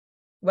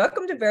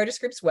Welcome to Veritus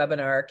Group's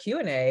webinar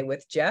Q&A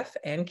with Jeff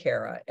and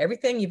Kara,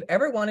 everything you've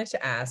ever wanted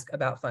to ask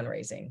about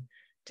fundraising.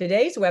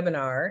 Today's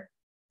webinar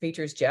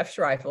features Jeff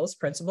Schreifels,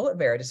 Principal at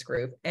Veritus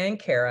Group, and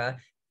Kara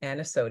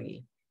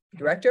Anasodi,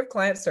 Director of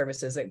Client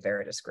Services at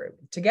Veritus Group.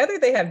 Together,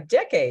 they have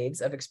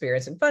decades of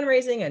experience in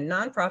fundraising and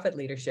nonprofit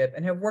leadership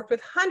and have worked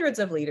with hundreds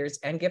of leaders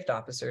and gift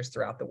officers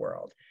throughout the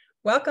world.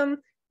 Welcome,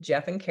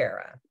 Jeff and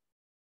Kara.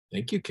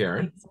 Thank you,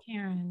 Karen. Thanks,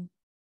 Karen.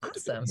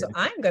 Awesome. So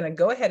I'm going to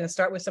go ahead and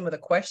start with some of the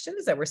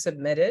questions that were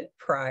submitted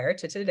prior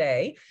to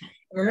today.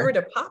 Remember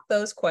to pop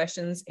those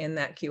questions in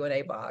that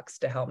Q&A box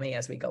to help me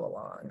as we go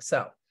along.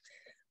 So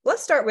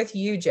let's start with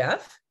you,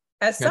 Jeff.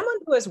 As someone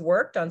who has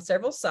worked on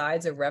several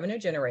sides of revenue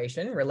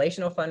generation,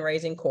 relational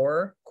fundraising,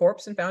 corps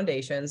and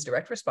foundations,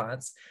 direct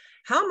response,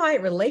 how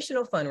might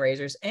relational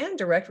fundraisers and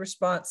direct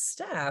response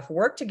staff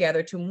work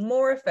together to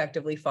more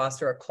effectively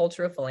foster a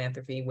culture of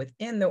philanthropy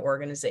within the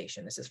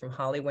organization? This is from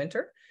Holly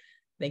Winter.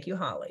 Thank you,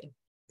 Holly.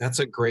 That's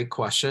a great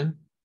question.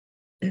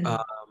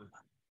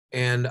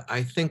 And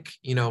I think,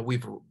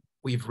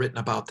 we've written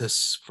about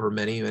this for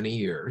many, many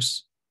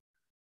years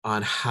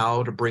on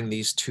how to bring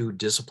these two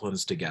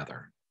disciplines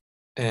together.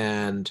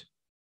 And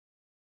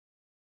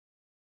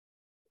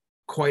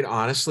quite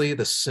honestly,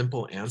 the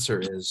simple answer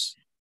is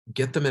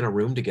get them in a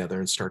room together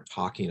and start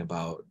talking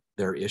about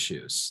their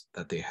issues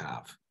that they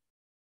have.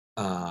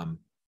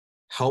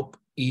 Help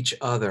each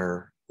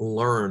other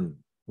learn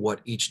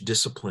what each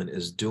discipline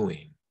is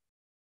doing,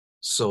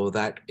 so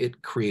that it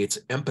creates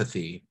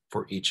empathy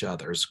for each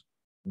other's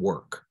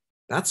work.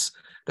 That's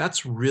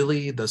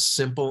really the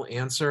simple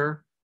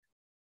answer.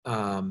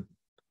 And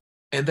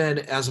then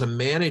as a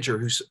manager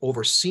who's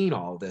overseen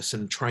all this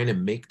and trying to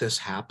make this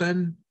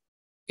happen,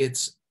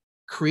 it's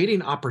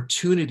creating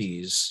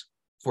opportunities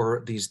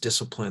for these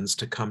disciplines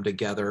to come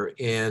together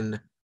in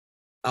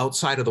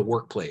outside of the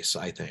workplace,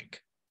 I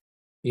think.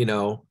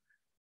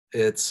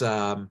 It's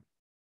going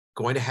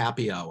to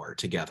happy hour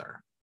together.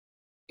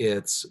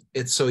 It's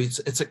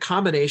a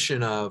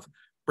combination of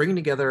bringing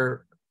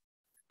together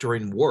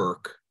during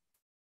work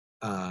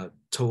to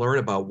learn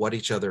about what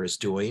each other is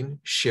doing,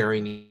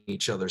 sharing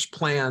each other's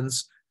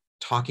plans,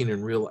 talking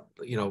in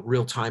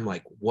real time,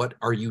 like what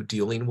are you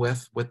dealing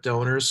with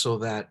donors, so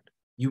that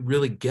you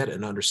really get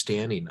an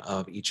understanding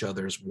of each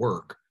other's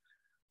work,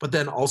 but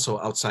then also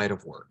outside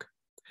of work.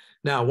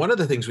 Now, one of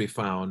the things we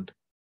found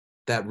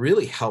that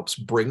really helps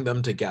bring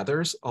them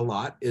together a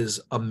lot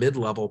is a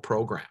mid-level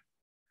program,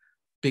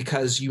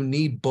 because you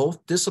need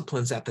both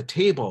disciplines at the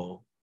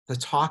table to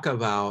talk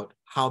about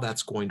how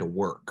that's going to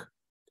work.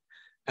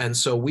 And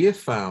so we have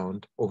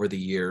found over the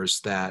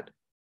years that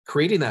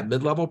creating that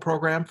mid-level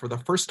program, for the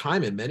first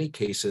time in many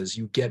cases,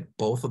 you get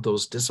both of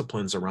those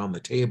disciplines around the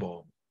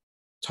table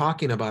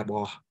talking about,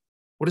 well,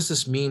 what does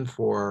this mean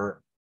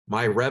for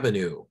my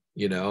revenue,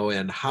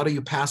 and how do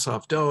you pass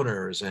off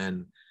donors?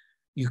 And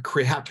you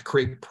have to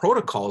create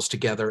protocols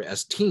together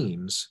as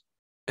teams.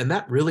 And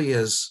that really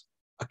is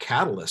a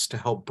catalyst to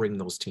help bring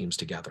those teams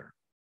together.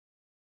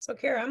 So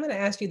Kara, I'm going to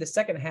ask you the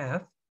second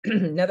half,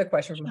 another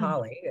question from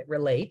Holly that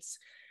relates.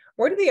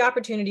 Where do the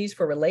opportunities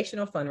for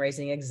relational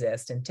fundraising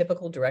exist in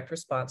typical direct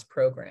response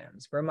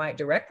programs? Where might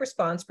direct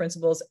response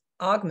principles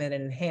augment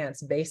and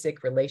enhance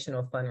basic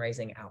relational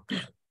fundraising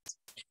outcomes?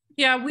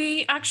 Yeah,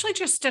 we actually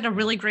just did a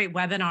really great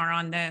webinar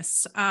on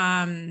this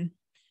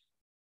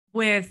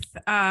with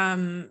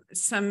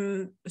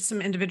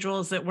some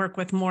individuals that work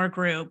with More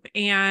Group.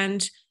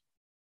 And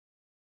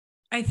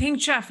I think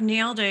Jeff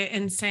nailed it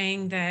in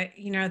saying that,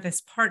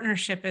 this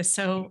partnership is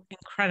so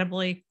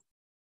incredibly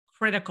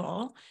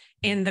critical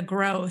in the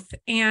growth.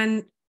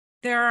 And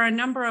there are a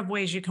number of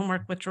ways you can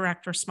work with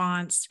direct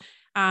response.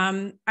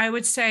 I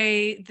would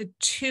say the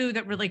two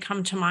that really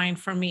come to mind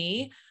for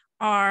me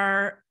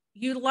are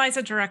utilize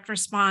a direct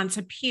response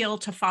appeal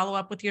to follow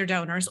up with your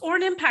donors, or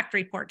an impact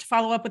report to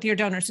follow up with your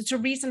donors. It's a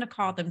reason to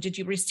call them. Did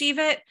you receive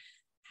it?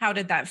 How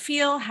did that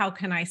feel? How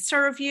can I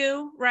serve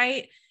you?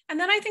 Right? And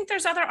then I think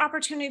there's other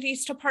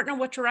opportunities to partner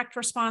with direct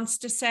response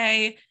to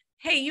say,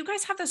 hey, you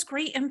guys have this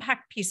great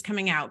impact piece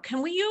coming out.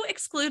 Can you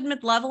exclude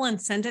mid-level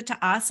and send it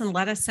to us and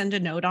let us send a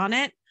note on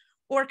it?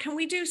 Or can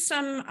we do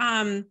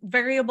some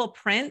variable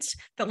print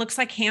that looks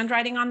like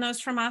handwriting on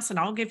those from us, and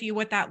I'll give you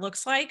what that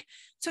looks like?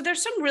 So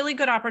there's some really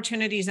good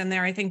opportunities in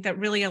there, I think, that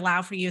really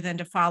allow for you then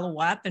to follow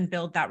up and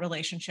build that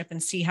relationship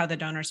and see how the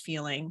donor's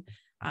feeling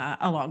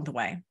along the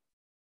way.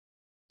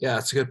 Yeah,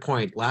 that's a good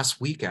point.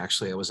 Last week,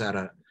 actually, I was at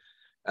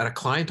a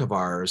client of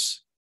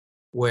ours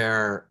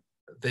where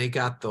they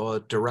got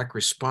the direct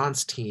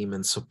response team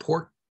and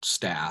support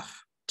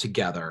staff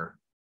together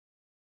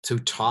to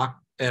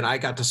talk, and I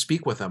got to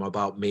speak with them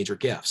about major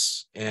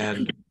gifts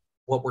and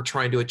what we're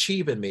trying to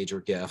achieve in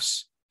major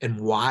gifts and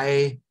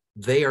why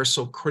they are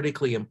so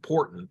critically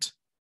important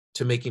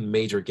to making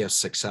major gifts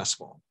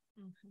successful.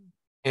 Mm-hmm.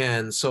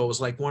 And so it was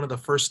like one of the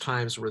first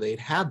times where they'd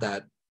had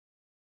that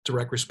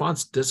direct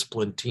response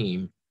discipline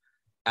team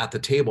at the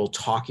table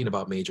talking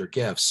about major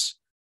gifts.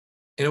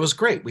 And it was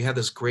great. We had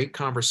this great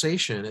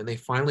conversation, and they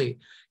finally,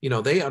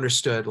 they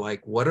understood,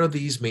 like, what are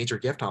these major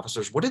gift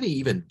officers? What do they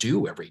even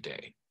do every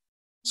day?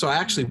 So I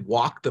actually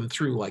walked them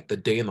through like the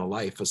day in the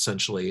life,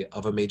 essentially,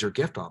 of a major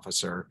gift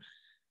officer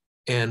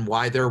and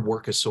why their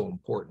work is so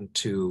important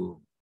to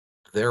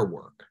their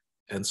work.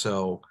 And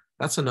so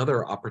that's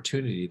another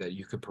opportunity that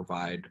you could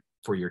provide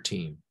for your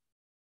team.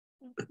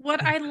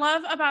 What I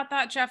love about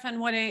that, Jeff, and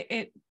what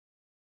it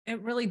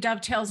really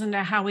dovetails into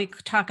how we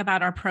talk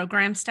about our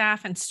program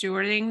staff and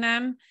stewarding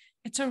them.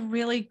 It's a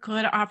really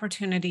good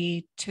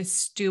opportunity to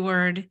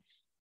steward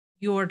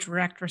your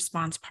direct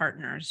response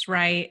partners,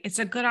 right? It's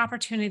a good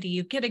opportunity.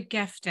 You get a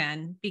gift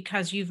in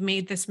because you've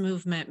made this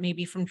movement,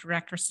 maybe from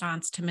direct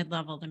response to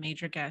mid-level to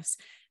major gifts.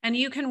 And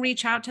you can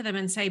reach out to them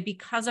and say,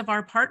 because of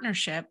our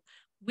partnership,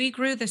 we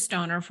grew this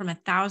donor from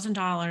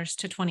 $1,000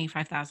 to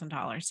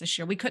 $25,000 this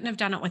year. We couldn't have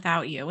done it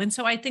without you. And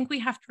so I think we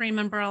have to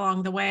remember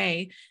along the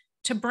way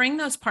to bring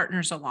those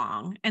partners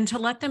along and to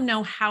let them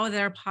know how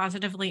they're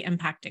positively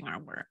impacting our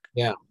work.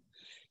 Yeah.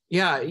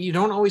 Yeah. You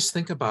don't always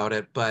think about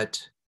it,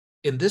 but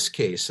in this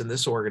case, in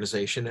this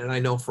organization, and I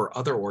know for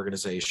other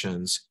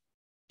organizations,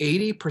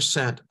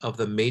 80% of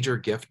the major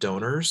gift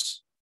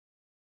donors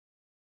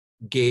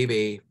gave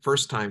a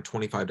first-time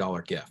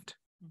 $25 gift.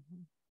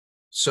 Mm-hmm.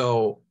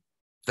 So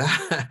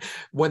that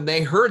when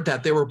they heard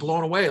that, they were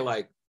blown away,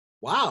 like,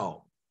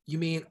 wow, you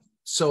mean,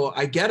 so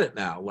I get it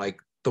now.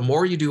 Like, the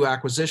more you do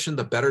acquisition,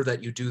 the better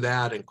that you do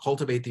that and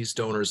cultivate these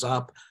donors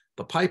up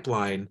the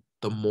pipeline,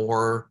 the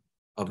more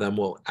of them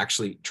will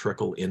actually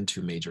trickle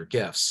into major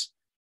gifts.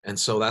 And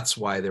so that's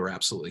why they were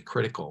absolutely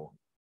critical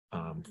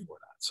for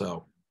that. So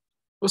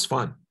it was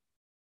fun.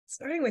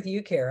 Starting with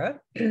you,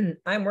 Kara,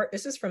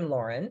 this is from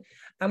Lauren.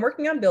 I'm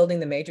working on building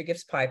the major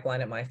gifts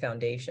pipeline at my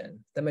foundation.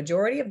 The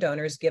majority of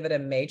donors give it a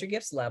major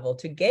gifts level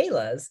to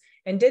galas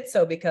and did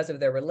so because of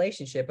their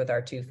relationship with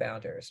our two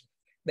founders.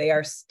 They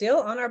are still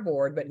on our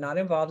board, but not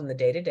involved in the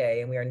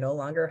day-to-day, and we are no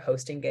longer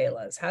hosting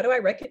galas. How do I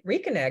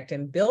reconnect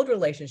and build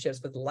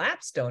relationships with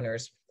lapsed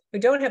donors who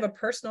don't have a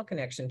personal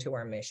connection to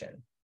our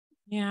mission?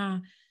 Yeah.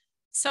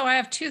 So I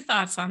have two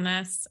thoughts on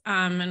this,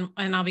 and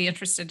I'll be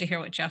interested to hear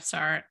what Jeff's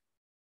are.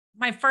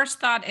 My first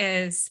thought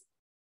is,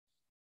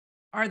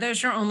 are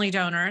those your only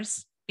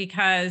donors?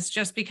 Because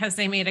just because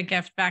they made a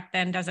gift back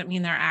then doesn't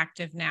mean they're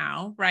active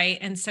now, right?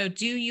 And so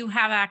do you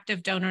have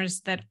active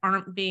donors that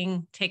aren't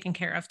being taken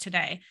care of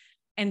today?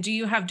 And do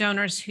you have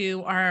donors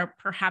who are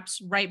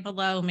perhaps right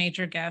below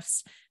major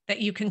gifts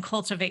that you can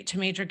cultivate to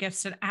major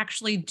gifts that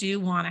actually do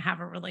want to have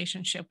a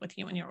relationship with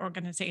you and your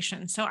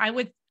organization? So I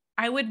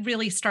would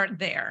really start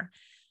there.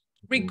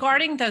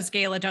 Regarding those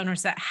gala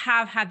donors that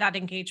have had that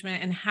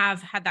engagement and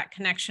have had that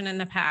connection in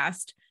the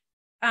past,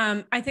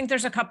 I think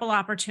there's a couple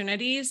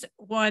opportunities.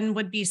 One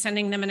would be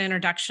sending them an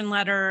introduction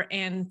letter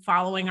and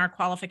following our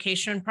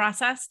qualification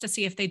process to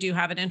see if they do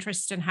have an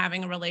interest in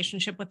having a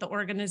relationship with the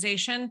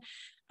organization,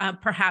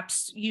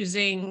 perhaps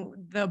using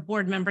the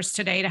board members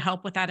today to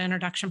help with that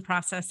introduction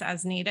process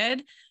as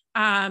needed.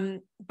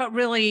 But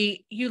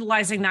really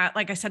utilizing that,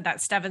 like I said, that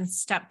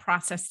 7-step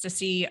process to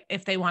see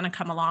if they want to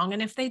come along.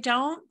 And if they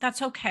don't,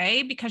 that's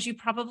okay, because you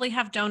probably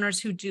have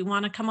donors who do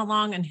want to come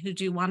along and who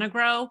do want to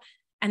grow.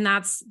 And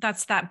that's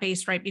that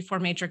base right before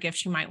major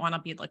gifts you might want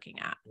to be looking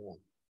at.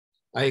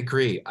 I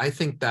agree. I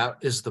think I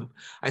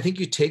think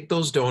you take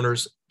those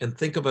donors and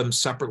think of them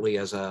separately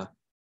as a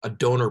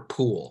donor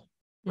pool,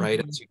 right?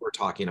 Mm-hmm. As you were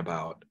talking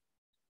about,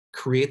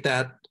 create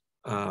that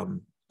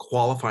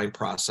qualifying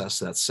process,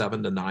 that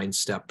 7 to 9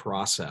 step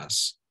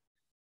process,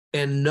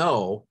 and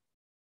know.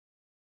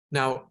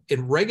 Now,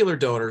 in regular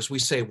donors, we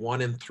say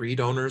 1 in 3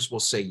 donors will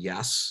say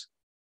yes.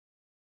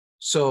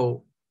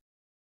 So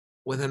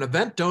with an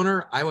event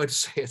donor, I would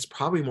say it's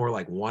probably more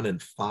like 1 in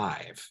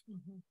 5.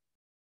 Mm-hmm.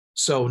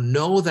 So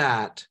know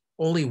that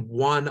only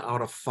 1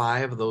 out of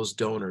 5 of those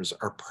donors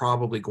are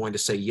probably going to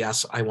say,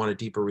 yes, I want a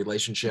deeper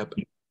relationship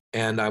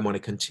and I want to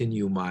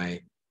continue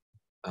my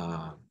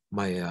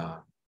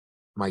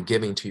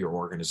giving to your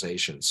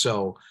organization.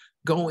 So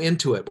go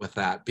into it with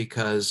that,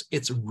 because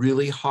it's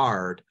really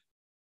hard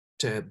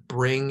to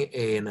bring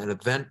an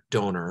event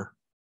donor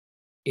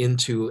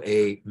into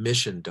a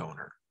mission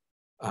donor.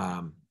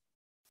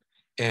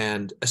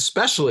 And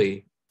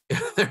especially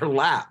if they're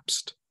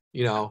lapsed,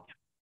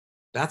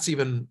 that's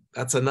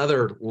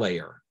another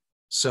layer.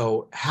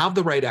 So have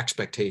the right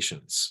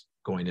expectations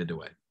going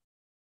into it.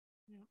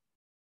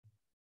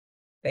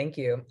 Thank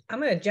you. I'm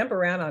going to jump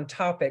around on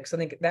topics. I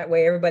think that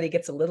way everybody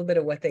gets a little bit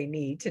of what they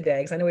need today,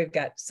 because I know we've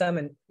got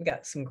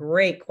some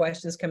great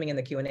questions coming in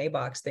the Q&A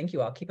box. Thank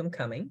you all. Keep them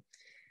coming.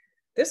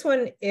 This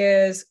one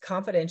is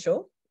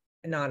confidential,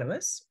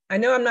 anonymous. I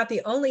know I'm not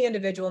the only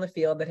individual in the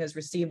field that has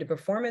received a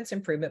performance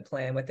improvement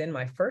plan within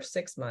my first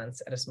 6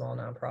 months at a small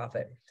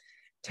nonprofit.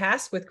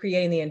 Tasked with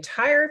creating the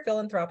entire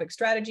philanthropic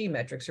strategy,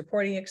 metrics,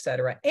 reporting,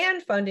 etc.,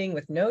 and funding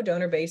with no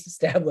donor base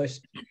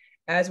established,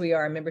 as we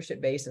are a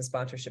membership-based and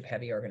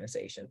sponsorship-heavy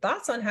organization.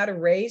 Thoughts on how to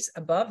raise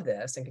above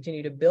this and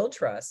continue to build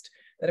trust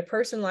that a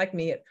person like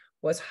me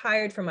was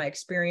hired for my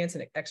experience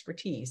and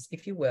expertise,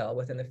 if you will,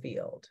 within the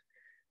field.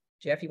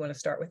 Jeff, you want to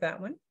start with that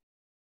one?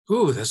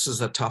 Ooh, this is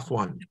a tough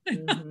one.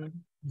 Mm-hmm.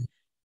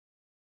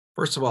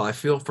 First of all, I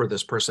feel for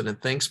this person, and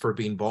thanks for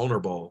being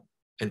vulnerable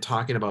and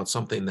talking about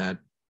something that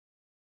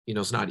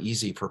is not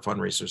easy for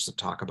fundraisers to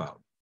talk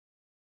about.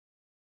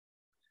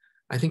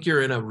 I think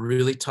you're in a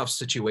really tough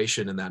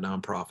situation in that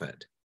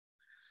nonprofit.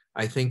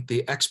 I think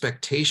the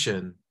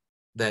expectation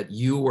that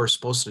you were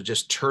supposed to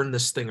just turn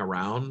this thing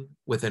around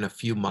within a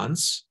few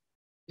months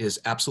is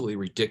absolutely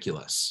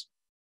ridiculous.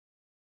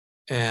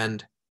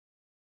 And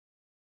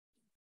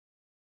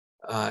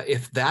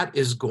if that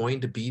is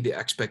going to be the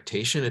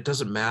expectation, it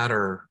doesn't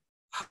matter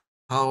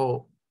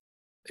how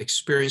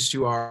experienced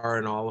you are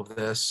in all of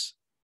this.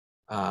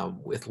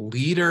 With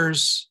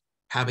leaders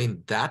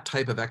having that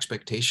type of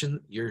expectation,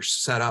 you're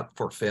set up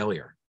for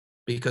failure,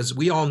 because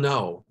we all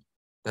know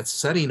that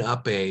setting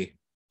up a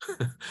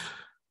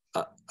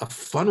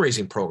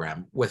fundraising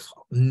program with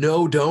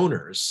no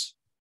donors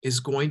is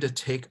going to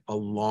take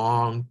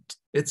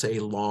it's a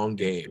long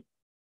game.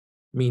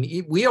 I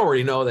mean, we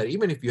already know that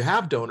even if you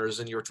have donors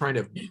and you're trying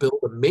to build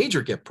a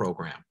major gift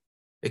program,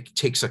 it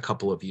takes a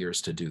couple of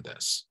years to do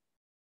this.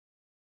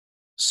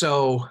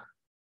 So,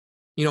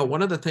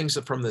 one of the things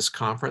from this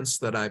conference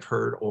that I've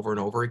heard over and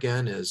over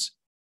again is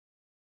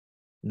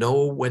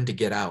know when to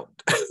get out.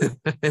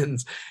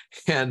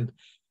 and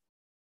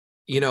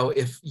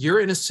if you're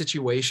in a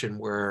situation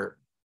where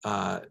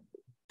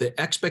the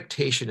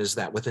expectation is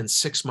that within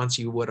 6 months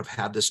you would have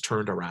had this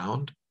turned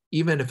around,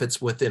 even if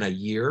it's within a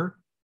year,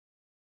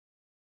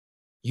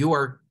 you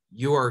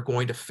are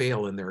going to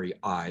fail in their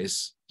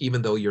eyes,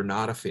 even though you're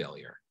not a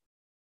failure.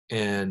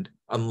 And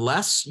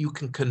unless you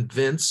can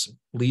convince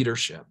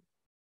leadership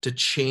to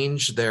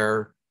change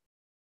their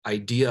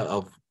idea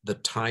of the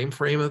time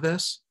frame of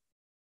this,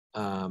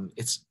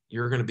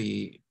 you're going to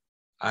be,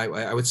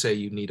 I would say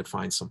you need to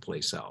find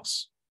someplace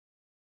else.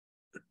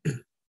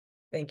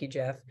 Thank you,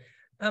 Jeff.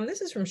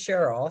 This is from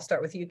Cheryl. I'll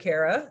start with you,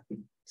 Kara.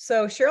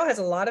 So Cheryl has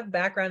a lot of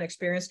background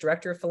experience,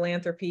 director of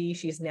philanthropy.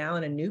 She's now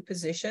in a new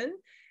position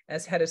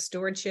as head of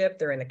stewardship.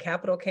 They're in a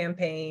capital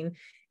campaign.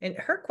 And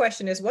her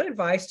question is, what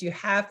advice do you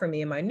have for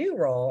me in my new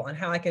role on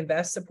how I can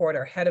best support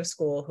our head of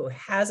school who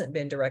hasn't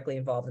been directly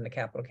involved in the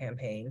capital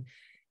campaign?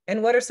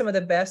 And what are some of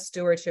the best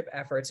stewardship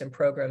efforts and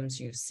programs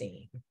you've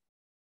seen?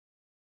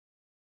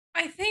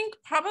 I think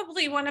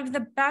probably one of the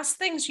best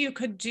things you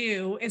could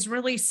do is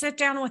really sit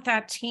down with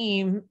that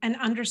team and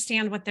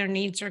understand what their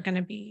needs are going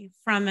to be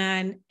from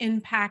an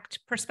impact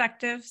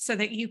perspective so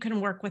that you can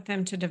work with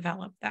them to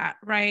develop that,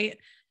 right?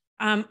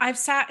 I've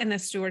sat in the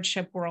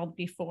stewardship world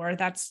before.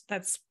 That's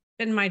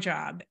been my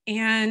job.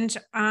 And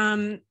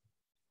I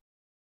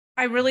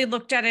really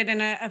looked at it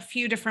in a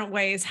few different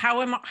ways.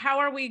 How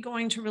are we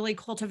going to really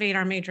cultivate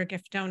our major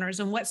gift donors,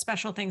 and what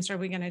special things are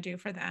we going to do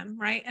for them,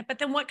 right? But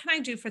then what can I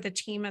do for the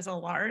team as a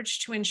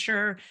large to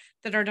ensure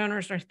that our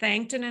donors are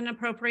thanked in an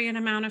appropriate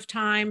amount of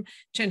time,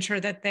 to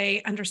ensure that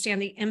they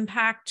understand the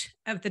impact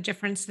of the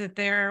difference that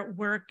their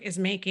work is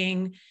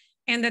making,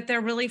 and that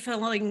they're really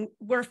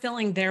we're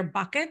filling their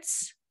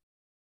buckets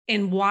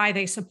in why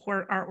they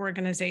support our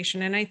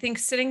organization. And I think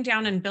sitting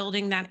down and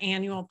building that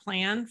annual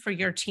plan for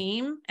your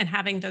team and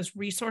having those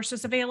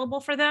resources available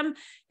for them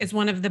is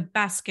one of the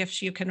best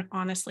gifts you can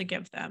honestly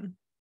give them.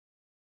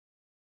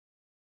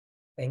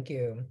 Thank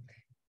you.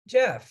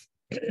 Jeff,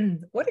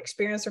 what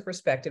experience or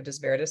perspective does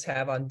Veritus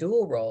have on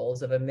dual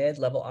roles of a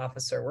mid-level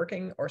officer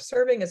working or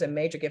serving as a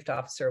major gift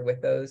officer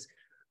with those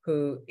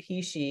who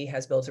she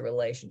has built a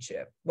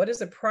relationship? What is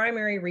the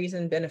primary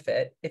reason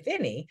benefit, if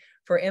any,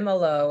 for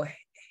MLO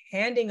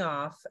handing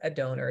off a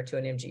donor to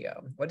an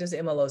MGO? What is the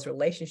MLO's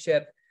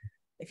relationship?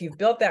 If you've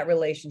built that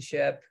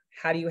relationship,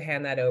 how do you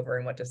hand that over,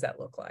 and what does that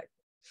look like?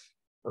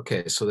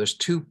 Okay, so there's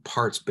two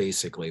parts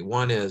basically.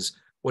 One is,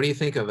 what do you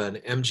think of an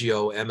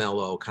MGO,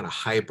 MLO kind of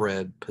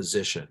hybrid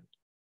position?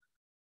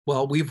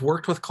 Well, we've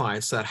worked with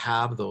clients that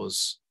have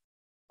those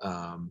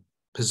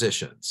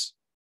positions,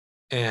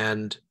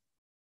 and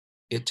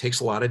it takes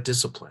a lot of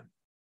discipline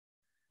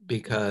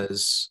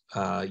because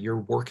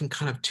you're working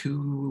kind of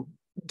two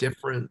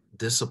different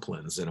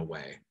disciplines in a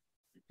way.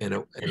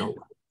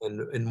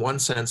 In one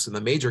sense, in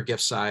the major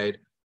gift side,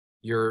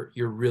 you're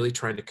really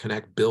trying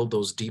to build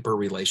those deeper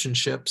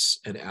relationships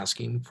and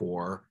asking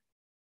for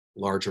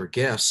larger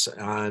gifts.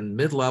 On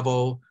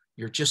mid-level,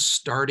 you're just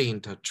starting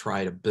to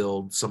try to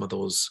build some of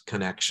those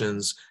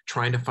connections,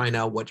 trying to find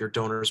out what your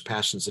donors'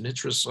 passions and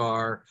interests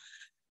are,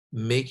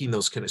 making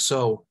those connections.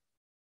 So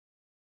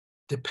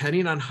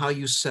depending on how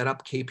you set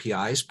up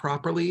KPIs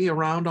properly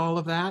around all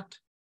of that,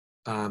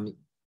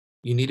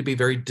 you need to be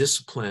very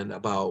disciplined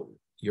about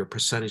your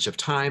percentage of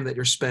time that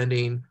you're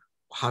spending,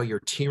 how you're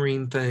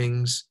tiering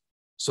things.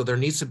 So there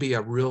needs to be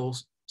a real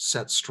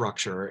set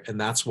structure. And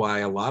that's why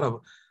a lot of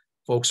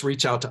folks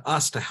reach out to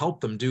us to help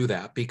them do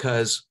that,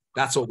 because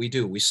that's what we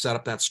do. We set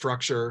up that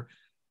structure.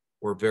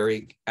 We're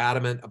very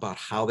adamant about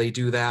how they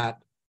do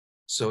that.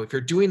 So if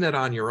you're doing that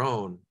on your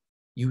own,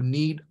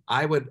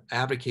 I would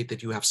advocate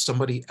that you have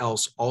somebody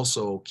else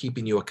also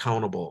keeping you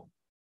accountable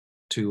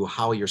to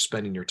how you're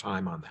spending your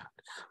time on that.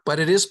 But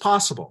it is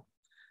possible.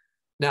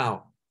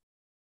 Now,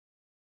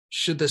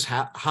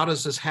 how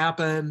does this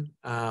happen?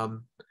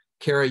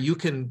 Kara, you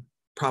can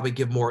probably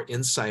give more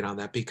insight on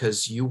that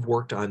because you've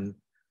worked on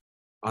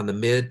the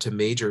mid to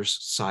major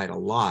side a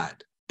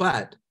lot.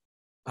 But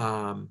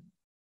I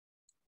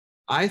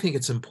think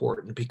it's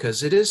important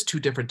because it is two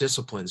different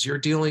disciplines.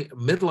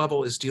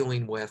 Mid-level is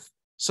dealing with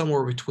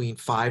somewhere between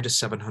 500 to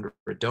 700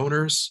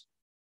 donors.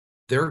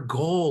 Their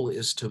goal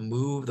is to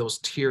move those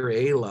tier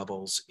A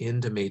levels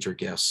into major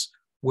gifts,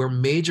 where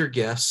major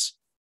gifts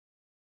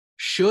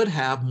should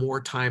have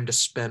more time to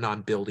spend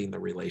on building the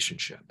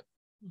relationship.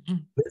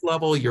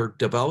 Mid-level, you're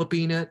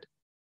developing it,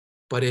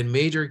 but in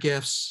major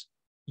gifts,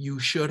 you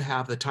should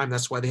have the time.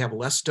 That's why they have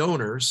less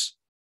donors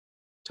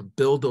to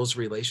build those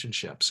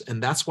relationships.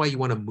 And that's why you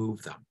want to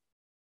move them.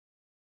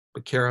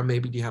 But Kara,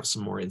 maybe do you have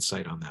some more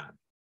insight on that?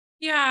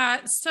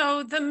 Yeah.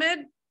 So the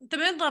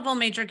mid-level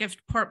major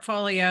gift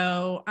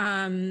portfolio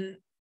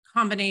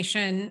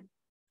combination,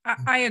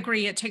 I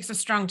agree. It takes a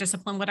strong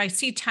discipline. What I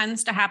see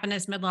tends to happen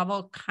is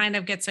mid-level kind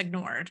of gets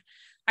ignored.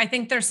 I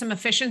think there's some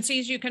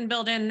efficiencies you can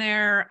build in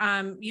there,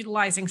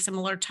 utilizing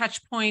similar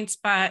touch points,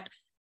 but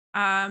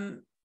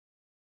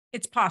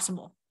it's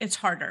possible. It's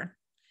harder.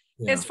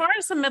 Yeah. As far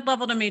as the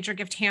mid-level to major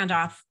gift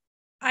handoff,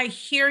 I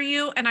hear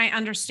you and I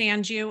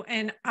understand you.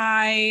 And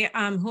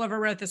whoever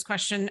wrote this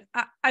question,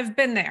 I've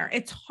been there.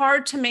 It's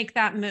hard to make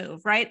that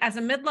move, right? As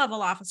a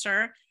mid-level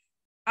officer,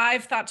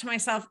 I've thought to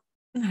myself,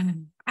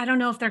 I don't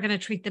know if they're going to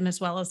treat them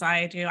as well as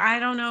I do. I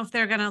don't know if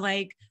they're going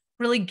to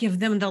really give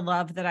them the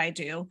love that I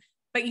do.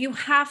 But you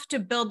have to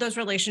build those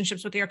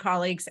relationships with your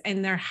colleagues,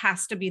 and there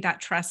has to be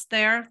that trust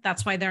there.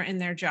 That's why they're in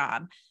their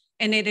job.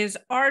 And it is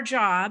our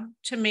job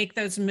to make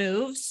those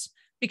moves,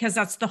 because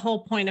that's the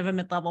whole point of a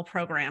mid-level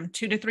program.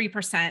 2 to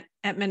 3%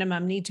 at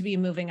minimum need to be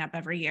moving up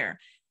every year.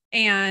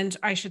 And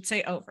I should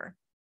say over,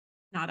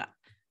 not up.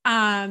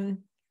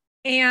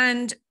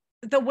 And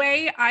the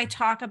way I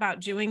talk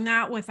about doing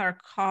that with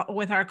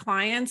our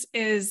clients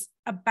is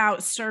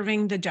about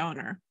serving the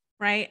donor,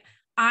 right?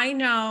 I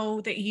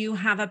know that you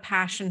have a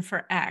passion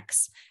for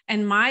X,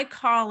 and my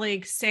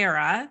colleague,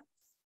 Sarah,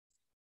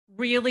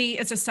 really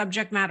is a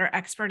subject matter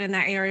expert in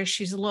that area.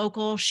 She's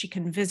local. She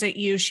can visit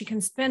you. She can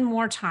spend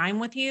more time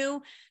with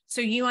you, so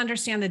you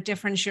understand the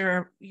difference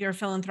your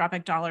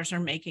philanthropic dollars are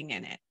making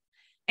in it.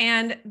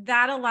 And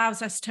that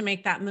allows us to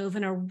make that move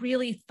in a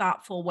really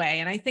thoughtful way.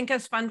 And I think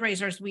as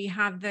fundraisers, we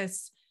have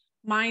this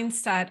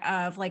mindset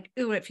of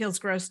ooh, it feels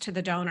gross to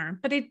the donor,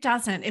 but it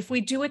doesn't. If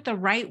we do it the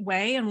right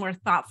way and we're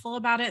thoughtful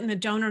about it and the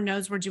donor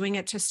knows we're doing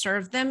it to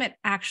serve them, it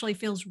actually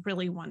feels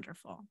really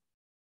wonderful.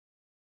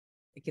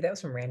 Thank you. That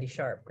was from Randy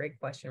Sharp. Great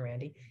question,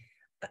 Randy.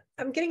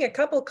 I'm getting a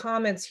couple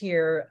comments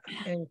here,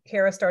 and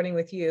Kara, starting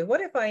with you.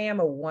 What if I am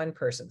a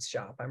one-person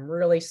shop? I'm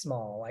really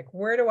small.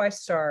 Where do I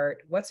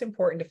start? What's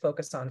important to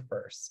focus on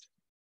first?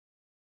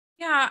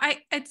 Yeah,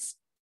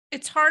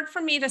 it's hard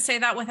for me to say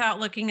that without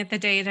looking at the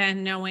data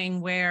and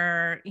knowing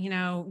where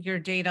your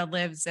data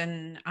lives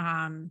and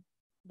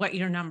what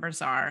your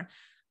numbers are.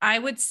 I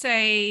would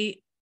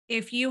say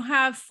if you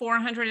have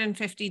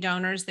 450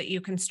 donors that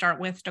you can start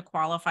with to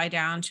qualify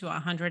down to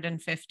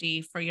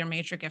 150 for your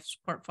major gifts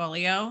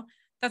portfolio,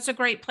 that's a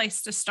great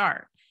place to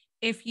start.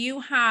 If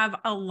you have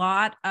a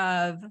lot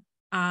of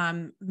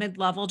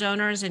mid-level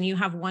donors and you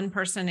have one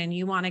person and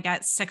you want to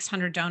get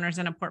 600 donors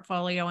in a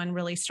portfolio and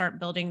really start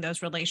building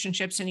those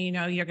relationships, and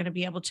you're going to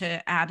be able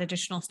to add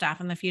additional staff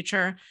in the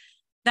future,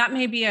 that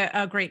may be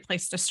a great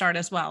place to start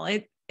as well.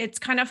 It's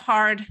kind of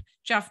hard.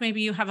 Jeff,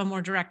 maybe you have a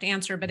more direct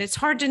answer, but it's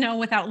hard to know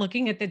without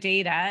looking at the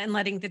data and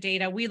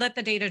we let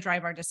the data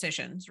drive our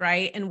decisions,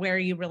 right? And where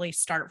you really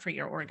start for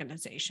your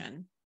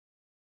organization.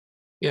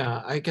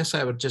 Yeah, I guess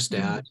I would just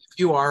add, if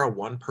you are a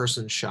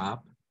one-person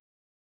shop,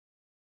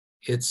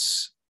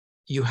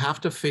 you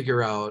have to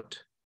figure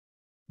out,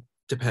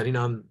 depending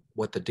on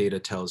what the data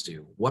tells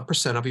you, what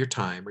percent of your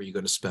time are you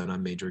going to spend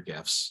on major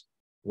gifts?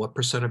 What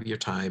percent of your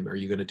time are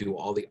you going to do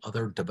all the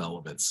other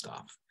development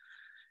stuff?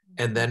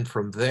 And then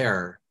from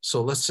there,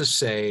 so let's just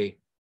say,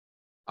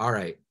 all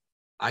right,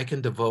 I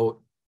can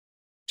devote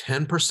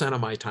 10%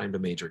 of my time to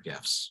major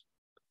gifts.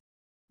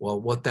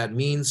 Well, what that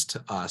means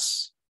to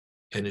us,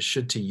 and it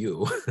should to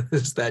you,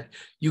 is that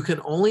you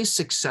can only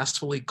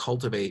successfully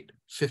cultivate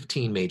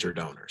 15 major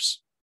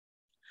donors,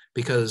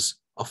 because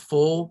a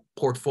full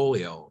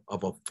portfolio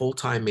of a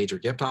full-time major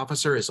gift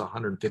officer is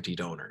 150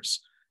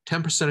 donors.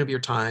 10% of your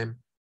time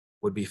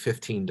would be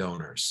 15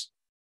 donors.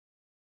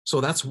 So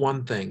that's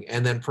one thing.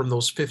 And then from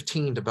those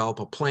 15, develop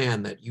a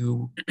plan that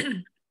you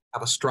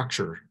have a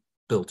structure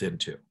built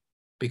into,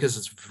 because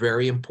it's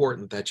very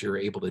important that you're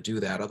able to do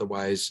that.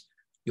 Otherwise,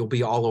 you'll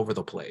be all over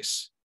the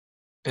place.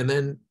 And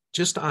then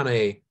just on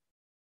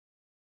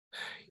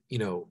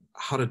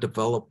how to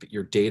develop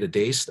your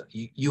day-to-day stuff,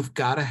 you've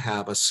got to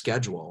have a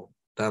schedule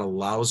that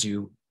allows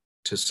you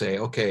to say,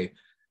 okay,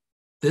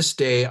 this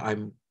day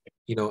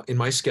in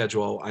my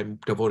schedule, I'm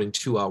devoting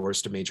 2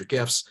 hours to major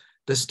gifts.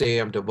 This day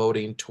I'm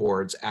devoting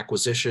towards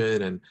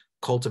acquisition and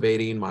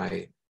cultivating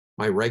my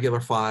regular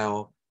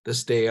file.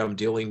 This day I'm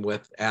dealing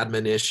with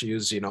admin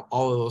issues,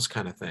 all of those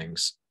kind of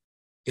things.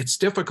 It's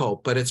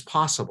difficult, but it's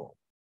possible.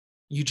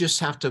 You just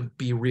have to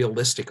be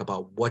realistic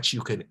about what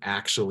you can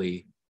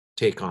actually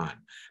take on.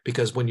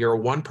 Because when you're a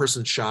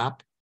one-person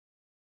shop,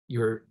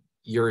 you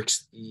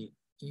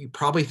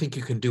probably think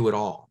you can do it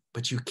all.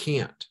 but you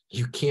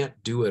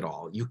can't do it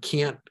all. You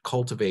can't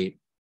cultivate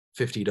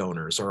 50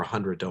 donors or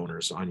 100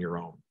 donors on your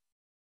own.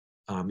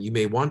 You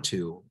may want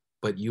to,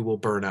 but you will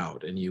burn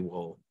out and you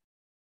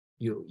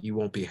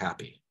won't be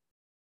happy.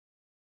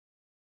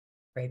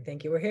 Great,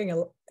 thank you.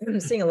 We're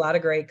seeing a lot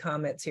of great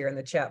comments here in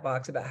the chat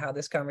box about how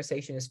this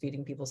conversation is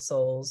feeding people's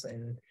souls,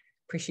 and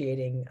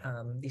appreciating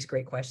these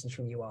great questions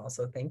from you all.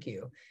 So thank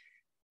you.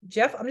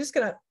 Jeff,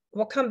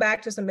 we'll come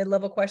back to some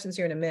mid-level questions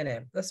here in a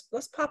minute.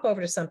 Let's pop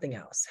over to something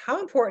else. How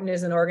important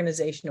is an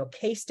organizational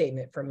case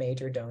statement for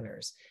major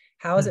donors?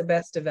 How is it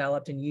best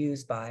developed and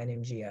used by an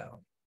NGO?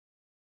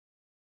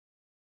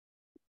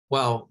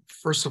 Well,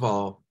 first of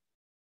all,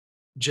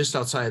 just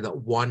outside of that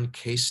one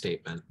case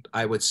statement,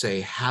 I would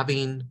say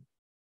having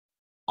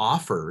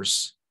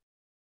offers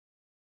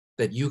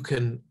that you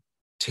can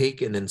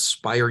take and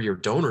inspire your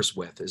donors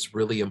with is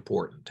really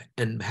important,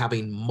 and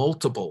having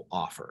multiple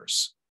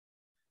offers.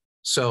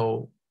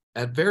 So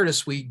at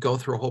Veritus, we go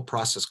through a whole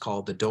process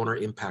called the Donor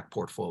Impact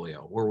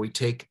Portfolio, where we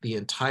take the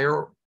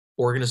entire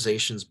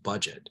organization's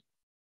budget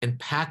and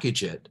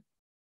package it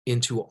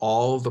into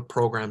all the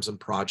programs and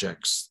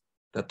projects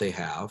that they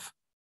have,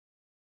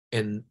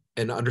 and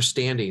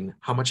understanding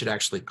how much it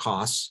actually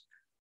costs,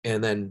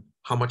 and then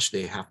how much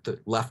they have to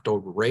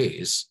leftover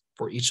raise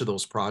for each of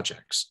those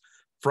projects.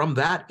 From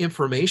that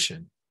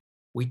information,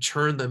 we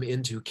turn them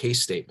into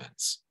case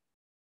statements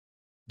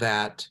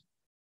that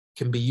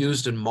can be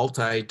used in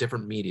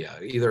different media,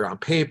 either on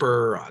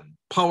paper, on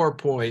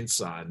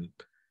PowerPoints, on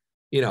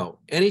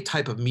any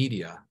type of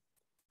media,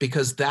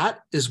 because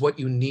that is what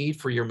you need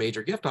for your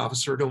major gift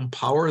officer to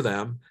empower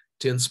them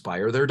to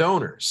inspire their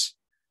donors.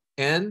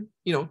 And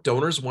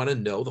donors want to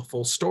know the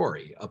full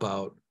story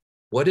about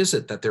what is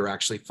it that they're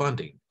actually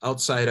funding,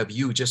 outside of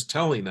you just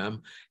telling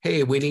them,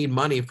 hey, we need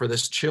money for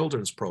this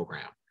children's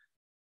program.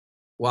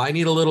 Well, I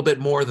need a little bit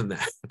more than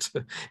that.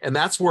 And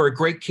that's where a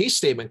great case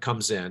statement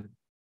comes in.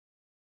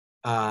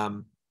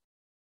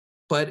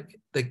 But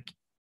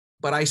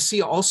I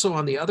see also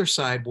on the other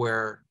side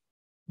where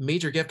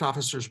major gift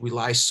officers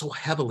rely so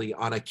heavily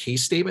on a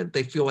case statement,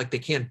 they feel like they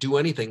can't do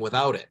anything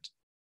without it.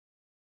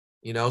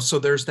 So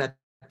there's that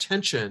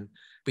tension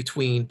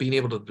between being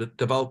able to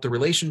develop the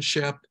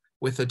relationship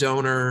with a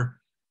donor,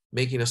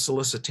 making a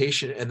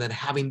solicitation, and then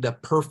having the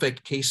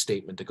perfect case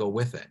statement to go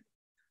with it.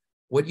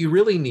 What you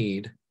really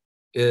need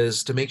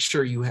is to make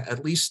sure you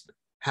at least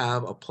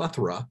have a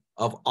plethora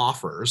of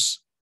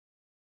offers,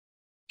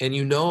 and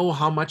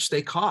how much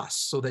they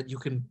cost, so that you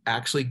can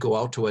actually go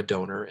out to a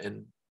donor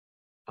and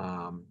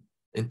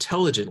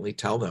intelligently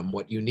tell them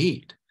what you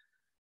need.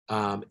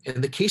 And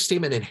the case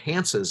statement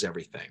enhances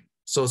everything.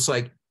 So it's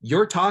like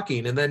you're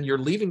talking, and then you're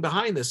leaving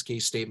behind this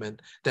case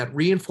statement that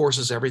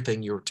reinforces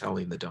everything you're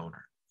telling the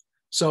donor.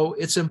 So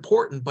it's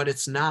important, but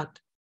it's not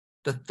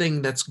the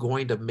thing that's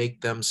going to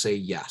make them say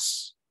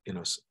yes, in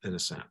a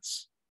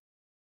sense.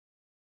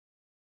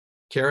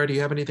 Kara, do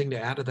you have anything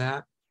to add to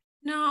that?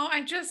 No,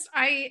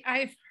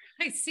 I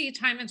see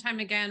time and time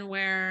again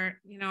where,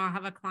 I'll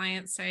have a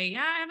client say,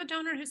 yeah, I have a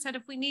donor who said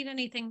if we need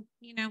anything,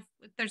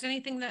 if there's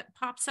anything that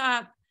pops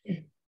up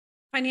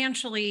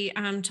financially,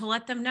 to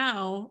let them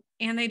know,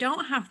 and they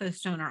don't have those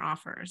donor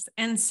offers.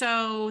 And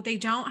so they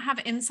don't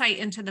have insight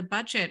into the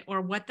budget or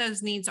what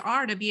those needs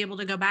are to be able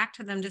to go back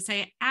to them to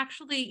say,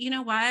 actually, you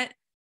know what?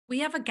 We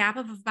have a gap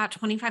of about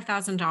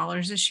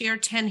 $25,000 this year,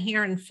 10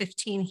 here and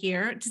 15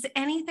 here. Does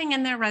anything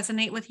in there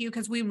resonate with you?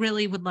 Because we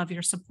really would love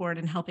your support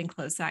in helping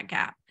close that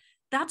gap.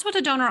 That's what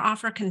a donor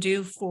offer can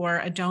do for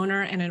a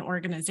donor and an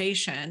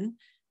organization.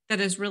 That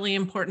is really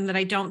important, that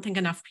I don't think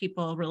enough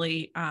people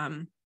really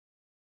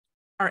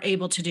are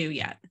able to do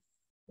yet.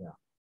 Yeah.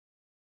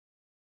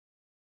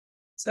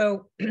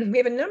 So we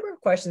have a number of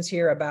questions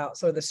here about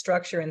sort of the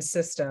structure and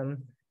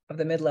system of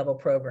the mid-level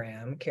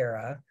program,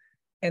 Kara.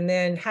 And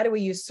then how do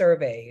we use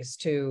surveys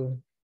to,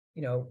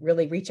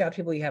 really reach out to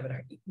people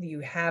you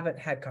haven't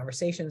had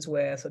conversations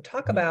with? So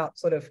talk about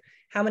sort of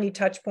how many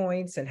touch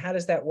points and how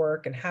does that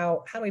work, and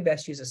how do we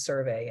best use a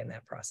survey in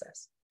that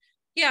process?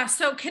 Yeah.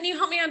 So can you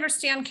help me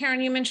understand,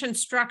 Karen? You mentioned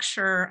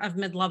structure of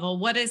mid-level.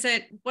 What is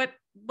it? What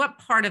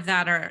part of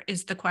that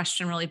is the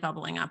question really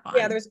bubbling up on?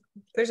 Yeah,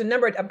 there's a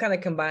number. I'm kind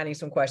of combining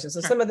some questions.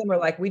 So Some of them are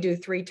like, we do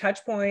 3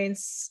 touch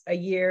points a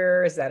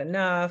year. Is that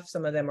enough?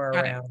 Some of them are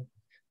around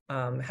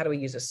how do we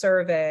use a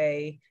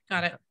survey?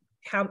 Got it.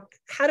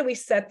 How do we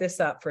set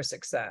this up for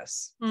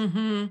success?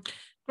 Mm-hmm.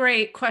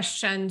 Great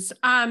questions.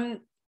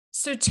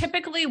 So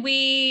typically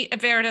we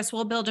at Veritus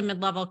will build a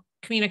mid-level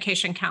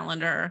communication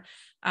calendar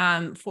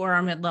for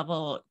our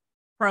mid-level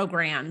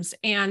programs,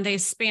 and they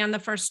span the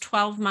first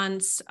 12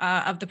 months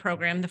of the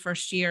program. The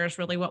first year is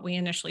really what we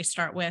initially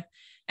start with.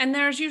 And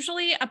there's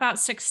usually about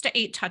 6 to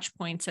 8 touch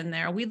points in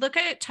there. We look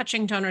at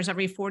touching donors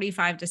every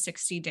 45 to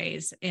 60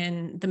 days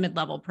in the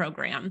mid-level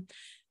program.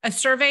 A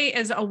survey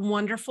is a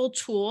wonderful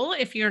tool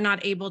if you're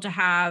not able to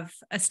have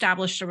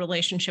established a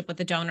relationship with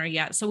the donor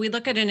yet. So we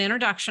look at an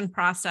introduction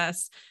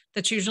process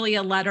that's usually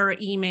a letter or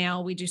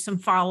email. We do some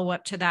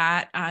follow-up to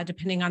that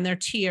depending on their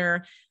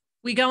tier.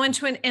 We go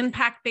into an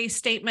impact-based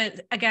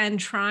statement, again,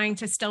 trying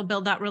to still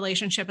build that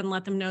relationship and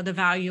let them know the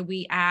value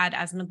we add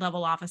as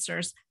mid-level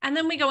officers. And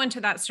then we go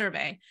into that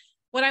survey.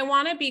 What I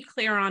want to be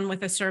clear on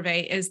with a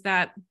survey is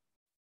that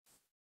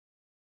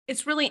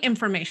it's really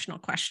informational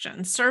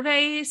questions.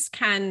 Surveys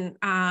can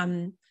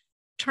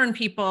turn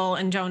people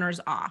and donors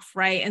off,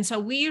 right? And so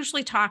we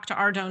usually talk to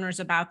our donors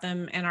about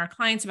them and our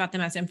clients about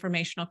them as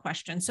informational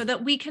questions so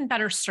that we can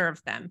better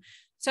serve them.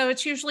 So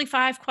it's usually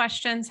 5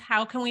 questions.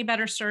 How can we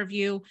better serve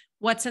you?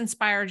 What's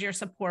inspired your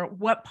support?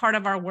 What part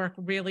of our work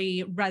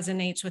really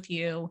resonates with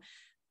you?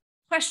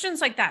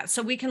 Questions like that.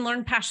 So we can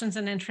learn passions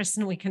and interests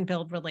and we can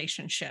build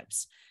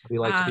relationships. We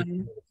like to be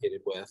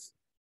communicated with.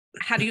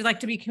 How do you like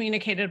to be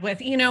communicated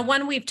with? You know,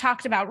 one we've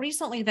talked about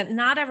recently that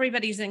not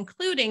everybody's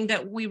including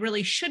that we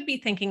really should be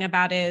thinking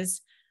about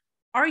is,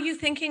 are you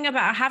thinking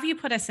about, have you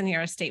put us in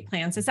your estate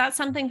plans? Is that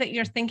something that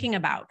you're thinking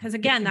about? Because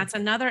again, that's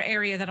another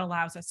area that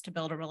allows us to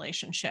build a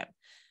relationship.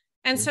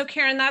 And so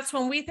Karen, that's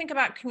when we think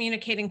about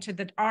communicating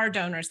to our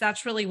donors,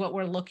 that's really what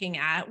we're looking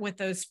at with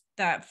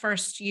that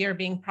first year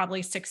being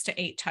probably 6 to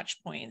 8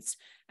 touch points.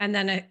 And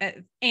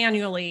then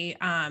annually,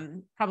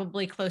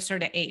 probably closer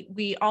to 8.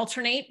 We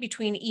alternate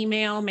between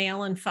email,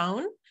 mail, and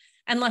phone,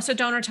 unless a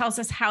donor tells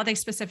us how they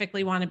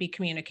specifically want to be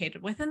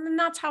communicated with. And then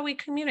that's how we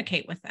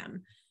communicate with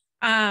them.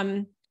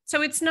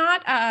 So it's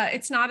not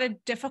a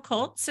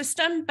difficult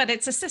system, but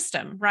it's a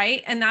system,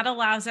 right? And that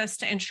allows us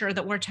to ensure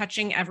that we're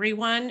touching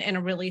everyone in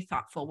a really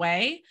thoughtful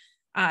way,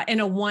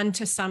 in a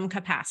one-to-some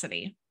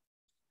capacity,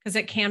 because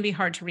it can be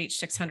hard to reach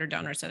 600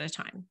 donors at a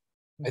time.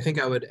 I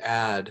think I would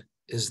add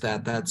is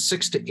that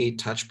 6 to 8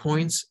 touch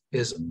points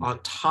is on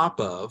top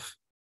of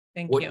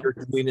what you're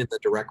doing in the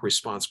direct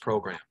response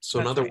program. So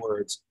in other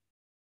words,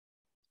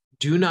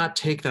 do not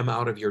take them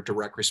out of your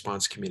direct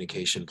response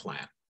communication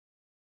plan.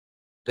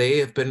 They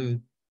have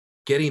been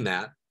getting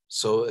that.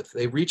 So if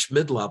they reach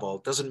mid-level,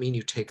 it doesn't mean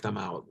you take them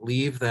out,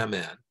 leave them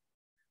in.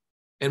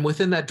 And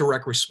within that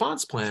direct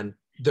response plan,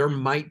 there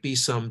might be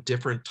some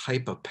different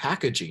type of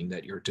packaging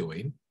that you're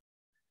doing,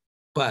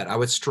 but I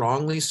would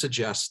strongly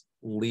suggest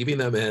leaving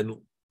them in,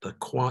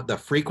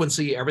 the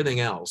frequency, everything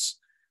else,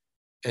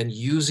 and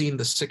using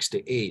the 6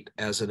 to 8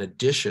 as an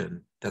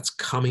addition that's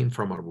coming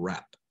from a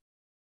rep,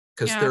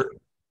 because they're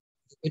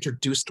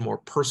introduced to more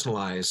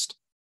personalized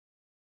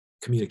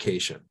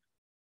communication.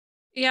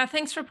 Yeah,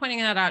 thanks for pointing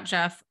that out,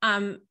 Jeff.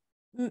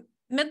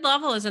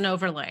 Mid-level is an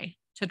overlay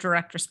to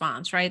direct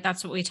response, right?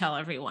 That's what we tell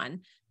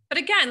everyone. But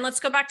again, let's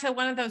go back to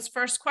one of those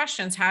first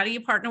questions. How do you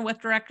partner with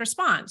direct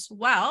response?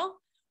 Well,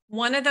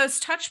 one of those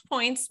touch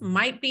points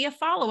might be a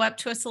follow-up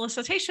to a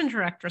solicitation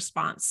direct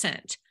response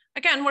sent.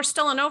 Again, we're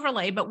still an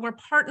overlay, but we're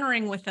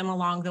partnering with them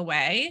along the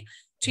way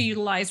to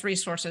utilize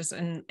resources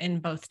in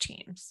both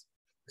teams.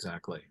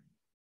 Exactly.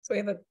 So we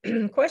have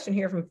a question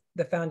here from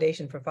the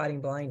Foundation for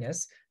Fighting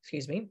Blindness,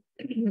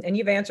 and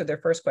you've answered their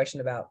first question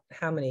about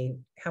how many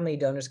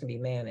donors can be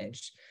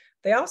managed.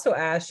 They also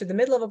asked, should the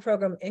mid-level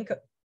program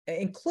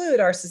include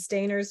our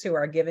sustainers who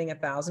are giving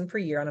 $1,000 per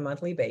year on a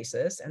monthly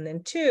basis? And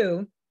then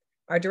 2,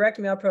 our direct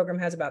mail program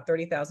has about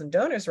 30,000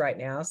 donors right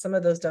now. Some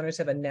of those donors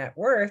have a net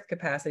worth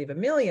capacity of $1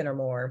 million or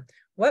more.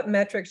 What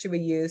metrics should we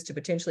use to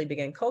potentially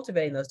begin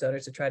cultivating those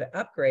donors to try to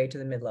upgrade to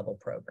the mid-level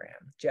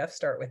program? Jeff,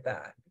 start with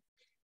that.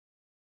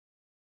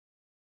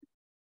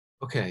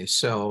 Okay,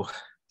 so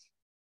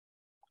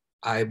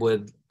I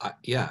would,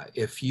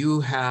 if you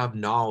have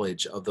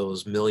knowledge of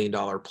those $1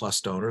 million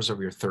plus donors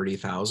of your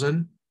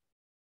 30,000,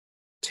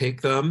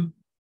 take them,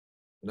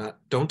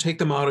 don't take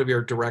them out of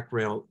your direct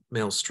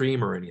mail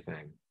stream or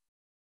anything.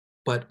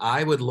 But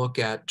I would look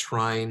at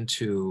trying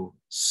to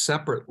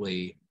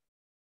separately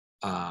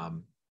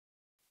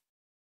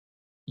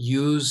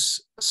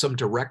use some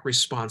direct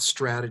response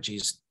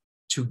strategies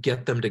to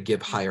get them to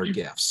give higher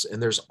gifts.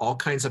 And there's all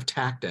kinds of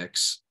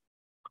tactics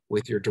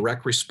with your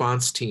direct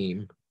response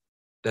team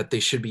that they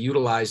should be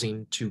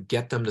utilizing to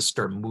get them to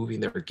start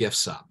moving their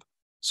gifts up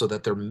so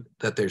that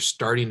they're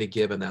starting to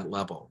give in that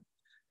level.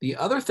 The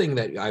other thing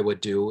that I would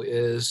do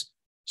is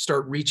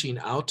start reaching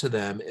out to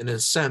them, in a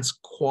sense,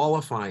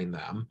 qualifying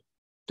them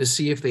to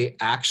see if they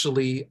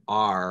actually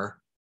are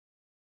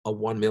a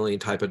 1 million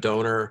type of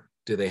donor.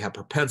 Do they have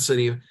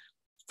propensity?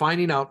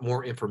 Finding out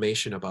more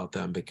information about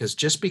them, because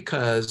just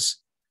because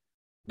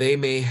they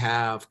may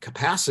have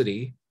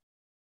capacity,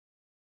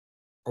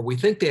 or we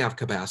think they have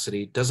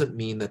capacity, doesn't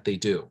mean that they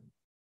do.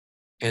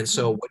 And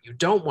so what you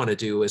don't want to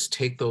do is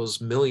take those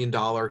 $1 million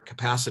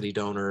capacity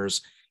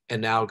donors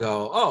and now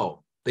go,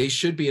 oh, they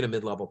should be in a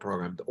mid-level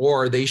program,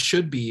 or they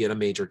should be in a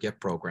major gift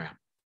program.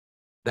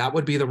 That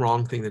would be the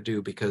wrong thing to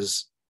do,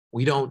 because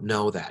we don't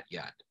know that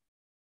yet.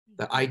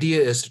 The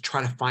idea is to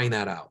try to find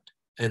that out.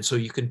 And so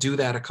you can do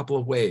that a couple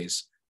of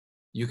ways.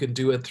 You can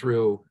do it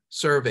through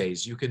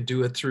surveys. You can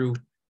do it through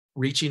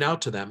reaching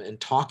out to them and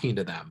talking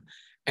to them.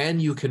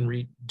 And you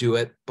can do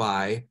it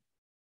by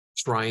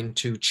trying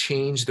to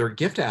change their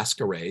gift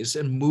ask arrays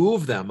and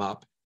move them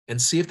up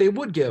and see if they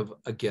would give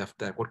a gift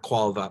that would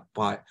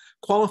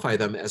qualify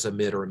them as a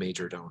mid or a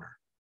major donor.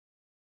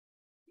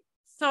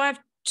 So I have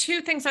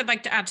 2 things I'd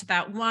like to add to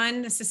that.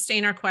 One, the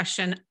sustainer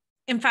question.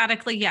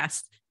 emphatically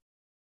yes.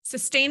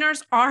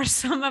 Sustainers are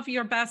some of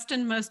your best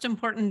and most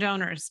important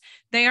donors.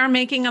 They are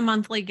making a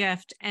monthly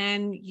gift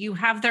and you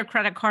have their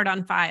credit card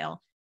on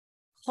file.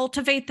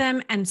 Cultivate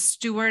them and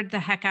steward the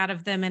heck out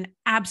of them and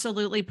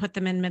absolutely put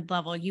them in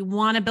mid-level. You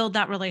want to build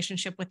that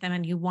relationship with them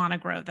and you want to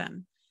grow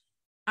them.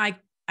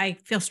 I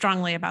feel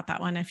strongly about that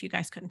one, if you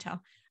guys couldn't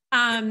tell.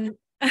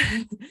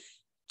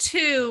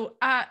 Two,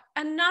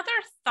 another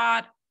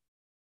thought,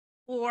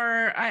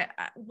 or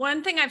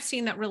one thing I've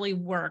seen that really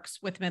works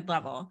with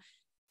mid-level.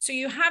 So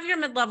you have your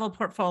mid-level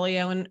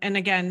portfolio, and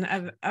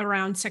again,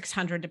 around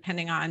 600,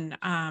 depending on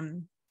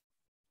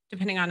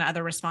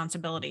other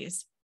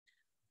responsibilities.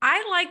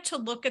 I like to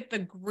look at the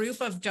group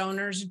of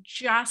donors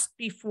just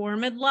before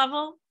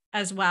mid-level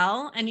as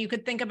well. And you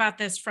could think about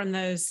this from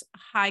those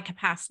high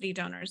capacity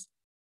donors.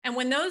 And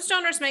when those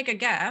donors make a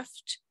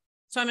gift,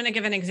 so I'm going to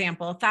give an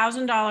example,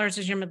 $1,000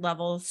 is your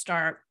mid-level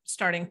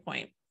starting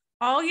point.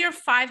 All your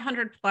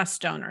 500 plus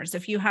donors,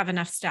 if you have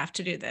enough staff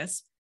to do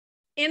this,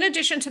 in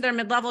addition to their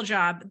mid-level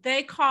job,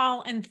 they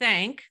call and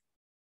thank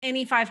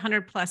any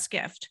 500 plus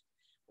gift,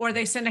 or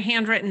they send a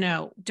handwritten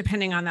note,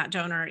 depending on that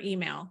donor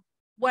email.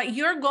 What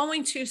you're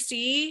going to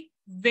see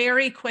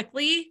very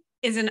quickly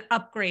is an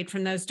upgrade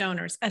from those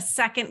donors, a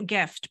second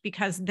gift,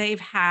 because they've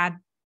had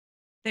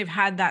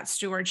that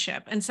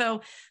stewardship. And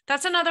so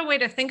that's another way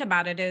to think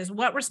about it, is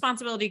what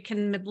responsibility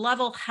can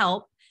mid-level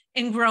help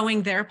in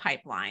growing their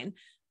pipeline?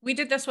 We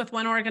did this with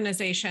one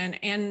organization,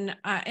 and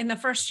in the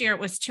first year, it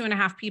was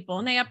 2.5 people,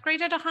 and they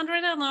upgraded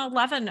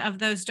 111 of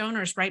those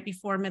donors right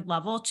before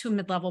mid-level to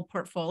mid-level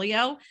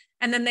portfolio.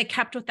 And then they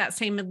kept with that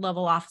same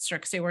mid-level officer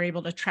because they were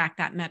able to track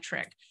that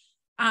metric,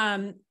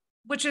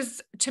 which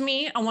is, to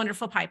me, a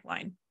wonderful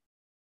pipeline.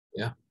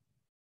 Yeah.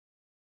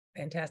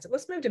 Fantastic.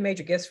 Let's move to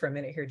major gifts for a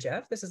minute here,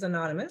 Jeff. This is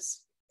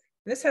anonymous.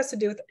 This has to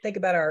do with, think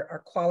about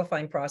our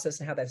qualifying process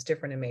and how that's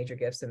different in major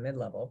gifts and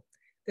mid-level.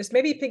 This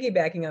may be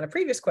piggybacking on a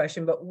previous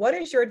question, but what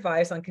is your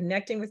advice on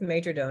connecting with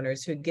major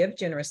donors who give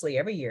generously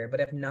every year, but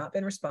have not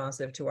been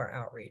responsive to our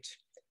outreach?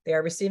 They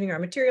are receiving our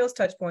materials,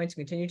 touch points,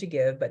 and continue to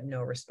give, but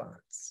no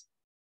response.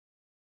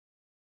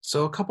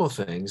 So a couple of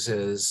things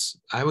is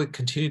I would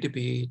continue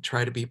to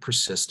try to be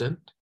persistent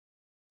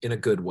in a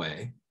good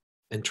way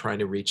and trying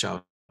to reach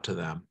out to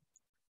them.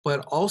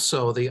 But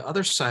also the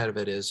other side of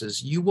it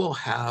is you will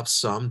have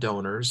some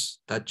donors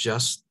that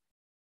just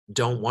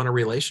don't want a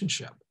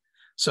relationship.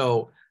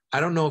 So I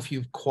don't know if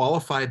you've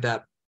qualified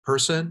that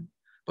person,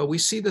 but we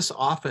see this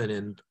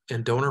often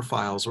in donor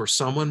files where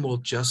someone will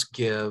just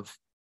give,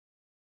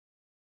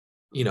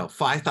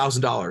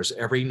 $5,000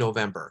 every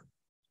November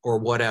or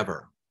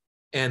whatever.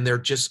 And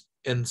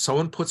and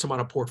someone puts them on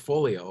a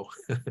portfolio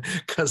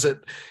because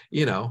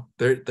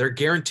they're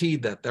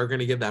guaranteed that they're going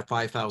to give that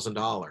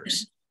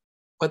 $5,000.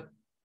 But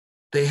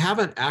they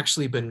haven't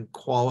actually been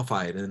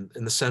qualified in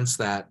the sense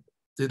that,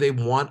 do they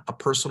want a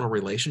personal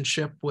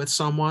relationship with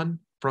someone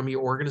from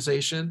your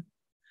organization?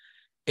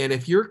 And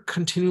if you're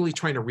continually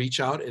trying to reach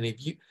out,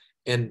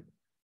 and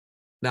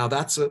now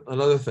that's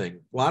another thing.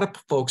 A lot of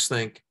folks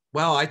think,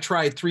 well, I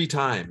tried 3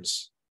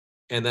 times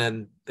and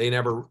then they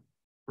never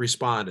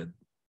responded.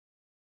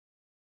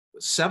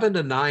 7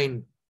 to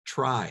 9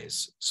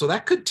 tries. So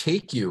that could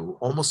take you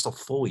almost a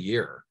full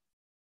year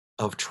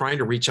of trying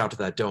to reach out to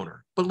that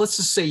donor. But let's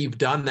just say you've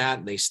done that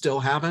and they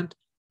still haven't.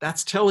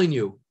 That's telling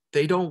you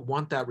they don't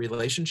want that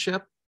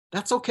relationship.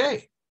 That's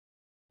okay.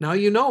 Now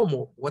you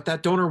know what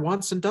that donor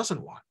wants and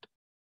doesn't want.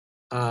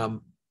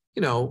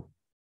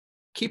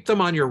 Keep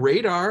them on your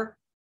radar,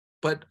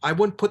 but I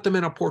wouldn't put them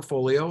in a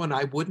portfolio, and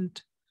I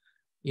wouldn't,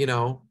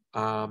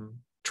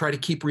 try to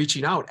keep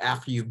reaching out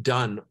after you've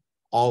done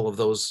all of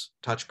those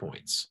touch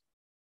points.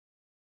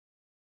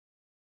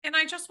 And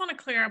I just want to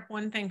clear up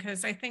one thing,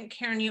 because I think,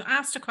 Karen, you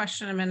asked a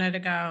question a minute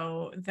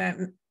ago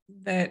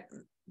that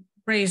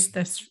raised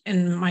this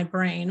in my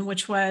brain,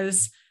 which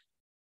was,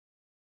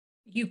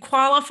 you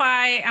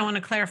qualify, I want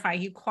to clarify,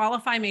 you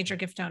qualify major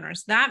gift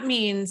donors. That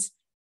means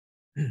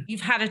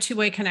you've had a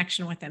two-way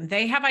connection with them.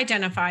 They have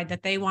identified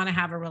that they want to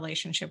have a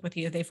relationship with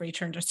you. They've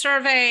returned a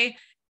survey,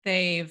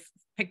 they've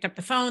picked up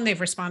the phone, they've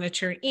responded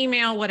to your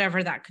email,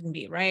 whatever that can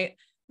be, right?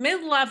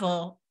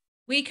 Mid-level,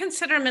 we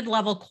consider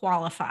mid-level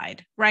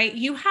qualified, right?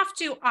 You have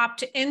to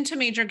opt into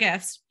major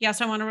gifts. Yes,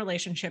 I want a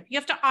relationship. You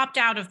have to opt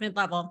out of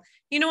mid-level.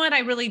 You know what? I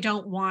really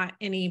don't want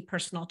any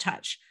personal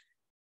touch.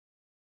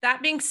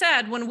 That being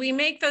said, when we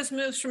make those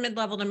moves from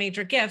mid-level to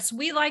major gifts,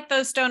 we like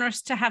those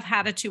donors to have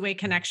had a two-way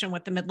connection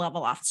with the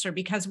mid-level officer,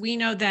 because we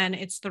know then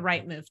it's the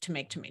right move to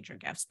make to major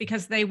gifts,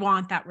 because they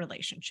want that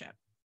relationship.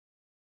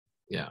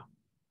 Yeah.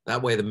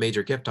 That way the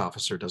major gift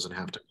officer doesn't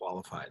have to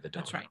qualify the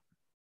donor. That's right.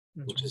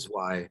 Which is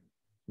why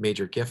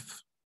major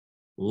gift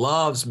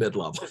loves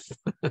mid-level.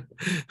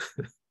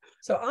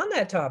 So on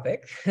that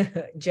topic,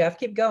 Jeff,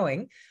 keep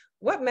going.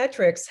 What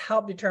metrics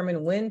help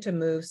determine when to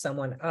move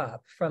someone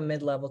up from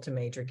mid-level to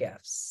major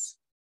gifts?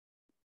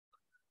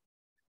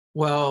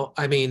 Well,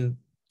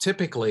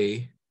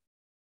 typically,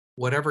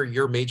 whatever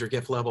your major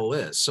gift level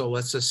is. So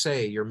let's just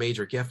say your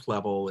major gift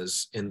level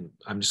is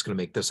I'm just going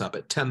to make this up,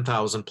 at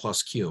 10,000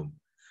 plus cum.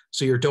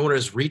 So your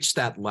donors reach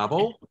that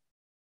level,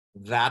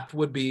 that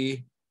would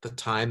be the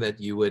time that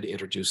you would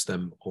introduce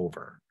them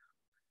over.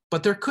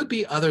 But there could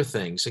be other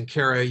things, and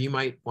Kara, you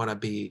might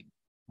want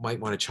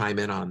to chime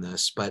in on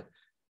this, but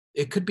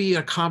it could be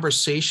a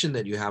conversation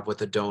that you have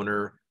with a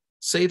donor.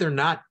 Say they're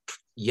not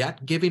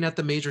yet giving at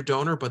the major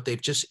donor, but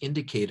they've just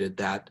indicated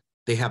that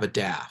they have a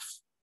DAF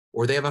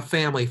or they have a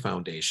family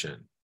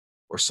foundation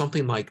or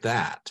something like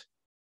that,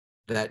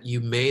 that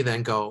you may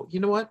then go, you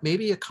know what,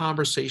 maybe a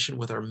conversation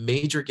with our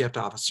major gift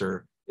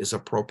officer is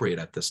appropriate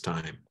at this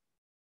time.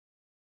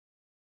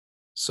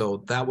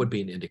 So that would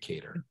be an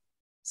indicator.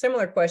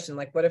 Similar question,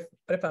 like what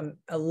if I'm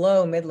a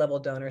low mid-level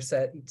donor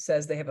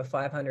says they have a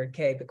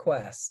 500K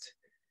bequest?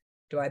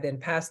 Do I then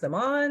pass them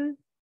on?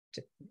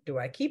 Do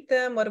I keep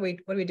them? What do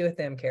we do with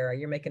them, Kara?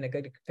 You're making a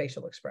good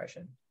facial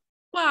expression.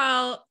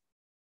 Well,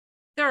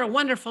 they're a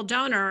wonderful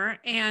donor,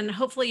 and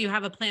hopefully you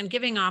have a planned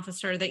giving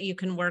officer that you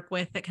can work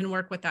with that can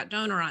work with that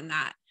donor on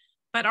that.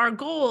 But our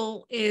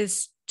goal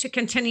is to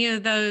continue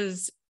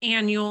those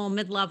annual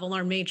mid-level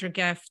or major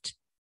gifts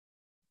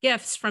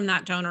from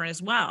that donor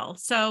as well.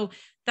 So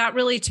that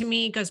really, to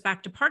me, goes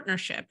back to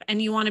partnership.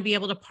 And you want to be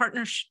able to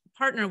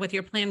partner with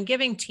your planned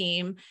giving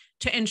team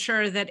to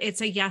ensure that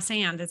it's a yes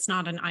and, it's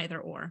not an either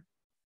or.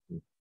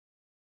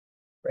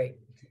 Great.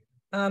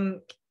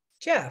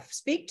 Jeff,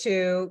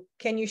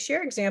 can you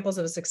share examples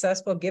of a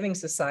successful giving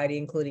society,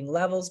 including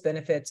levels,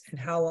 benefits, and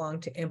how long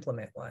to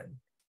implement one?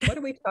 What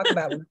do we talk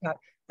about what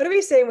do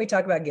we say when we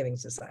talk about giving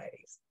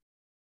societies?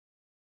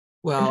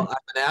 Well,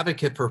 I'm an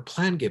advocate for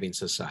planned giving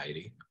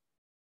society.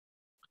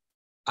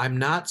 I'm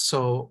not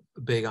so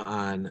big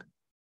on,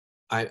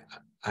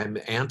 I'm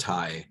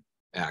anti,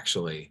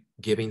 actually,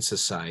 giving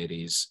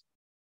societies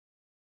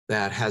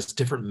that has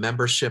different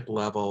membership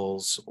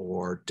levels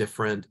or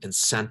different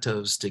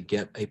incentives to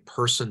get a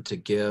person to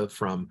give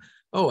from,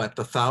 at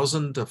the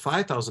 $1,000 to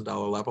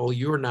 $5,000 level,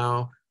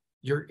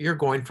 you're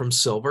going from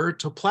silver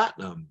to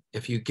platinum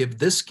if you give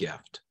this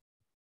gift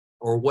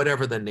or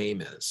whatever the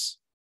name is.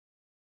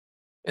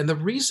 And the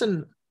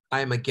reason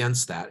I'm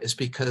against that is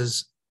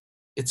because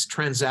it's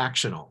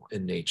transactional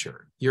in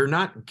nature. You're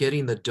not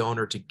getting the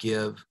donor to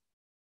give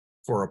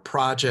for a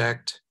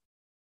project,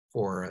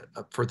 for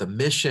the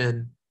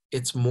mission.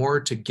 It's more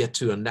to get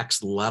to a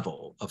next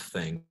level of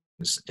things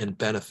and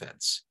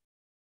benefits.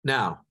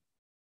 Now,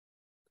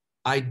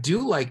 I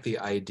do like the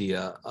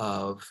idea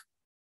of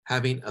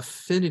having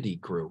affinity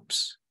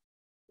groups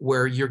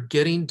where you're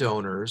getting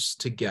donors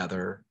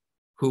together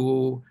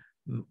who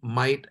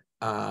might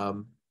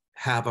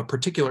have a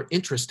particular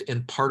interest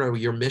in part of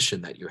your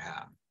mission that you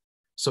have.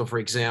 So for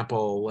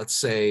example, let's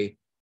say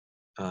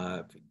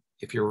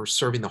if you're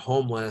serving the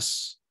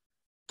homeless,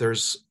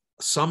 there's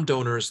some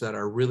donors that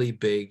are really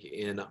big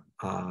in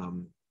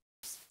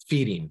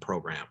feeding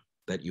program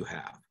that you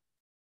have.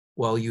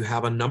 Well, you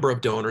have a number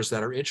of donors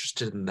that are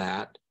interested in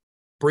that,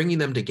 bringing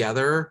them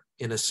together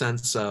in a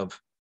sense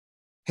of,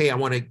 hey, I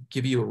want to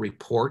give you a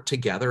report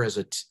together as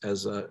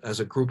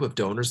a group of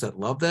donors that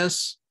love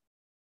this.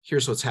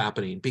 Here's what's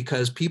happening,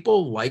 because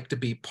people like to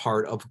be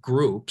part of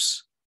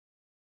groups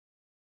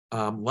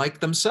like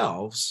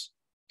themselves,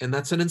 and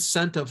that's an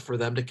incentive for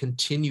them to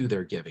continue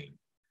their giving.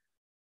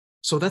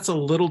 So that's a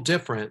little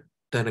different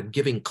than a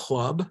giving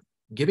club.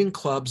 Giving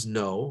clubs,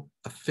 no.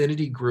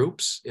 Affinity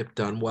groups, if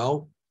done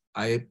well,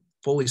 I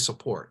fully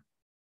support.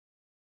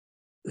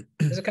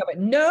 There's a comment,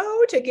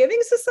 no to giving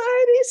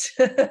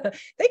societies.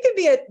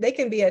 They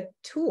can be a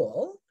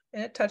tool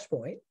and a touch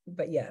point,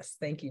 but yes,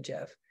 thank you,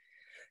 Jeff.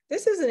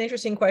 This is an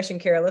interesting question,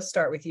 Kara. Let's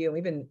start with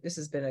you. This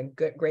has been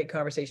a great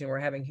conversation we're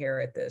having here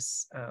at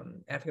this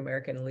African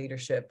American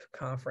Leadership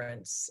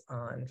Conference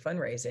on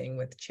fundraising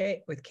with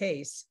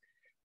Case.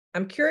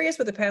 I'm curious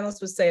what the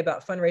panelists would say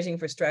about fundraising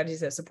for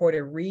strategies that support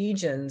a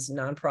region's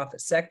nonprofit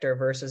sector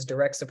versus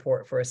direct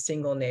support for a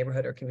single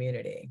neighborhood or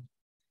community.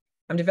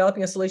 I'm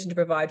developing a solution to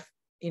provide,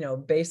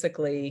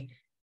 basically,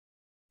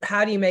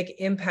 how do you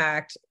make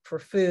impact for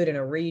food in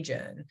a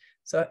region?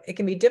 So it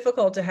can be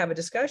difficult to have a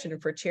discussion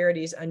for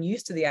charities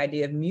unused to the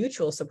idea of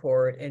mutual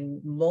support and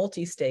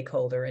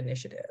multi-stakeholder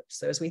initiatives.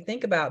 So as we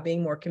think about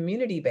being more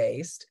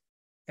community-based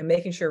and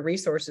making sure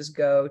resources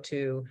go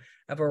to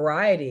a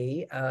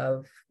variety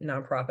of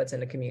nonprofits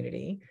in a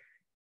community,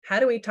 how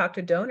do we talk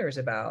to donors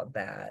about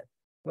that?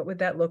 What would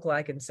that look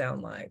like and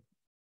sound like?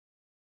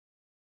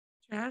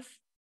 Jeff,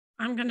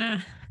 I'm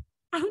gonna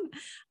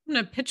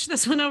pitch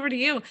this one over to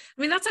you.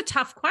 I mean, that's a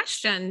tough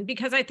question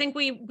because I think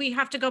we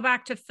have to go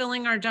back to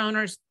filling our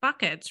donors'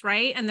 buckets,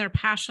 right? And their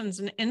passions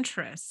and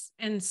interests.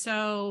 And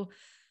so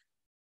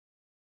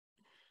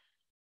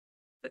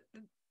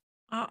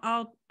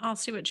I'll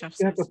see what Jeff says.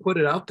 You have to put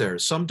it out there.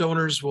 Some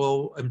donors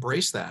will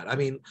embrace that. I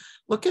mean,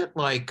 look at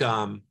like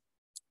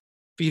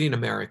Feeding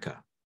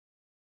America.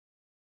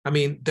 I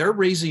mean, they're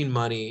raising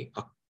money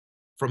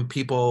from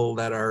people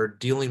that are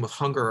dealing with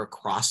hunger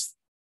across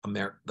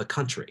the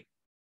country.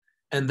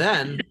 And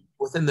then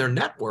within their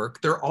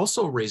network, they're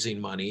also raising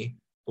money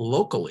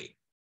locally.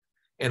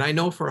 And I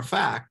know for a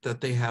fact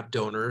that they have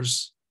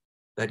donors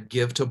that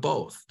give to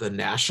both the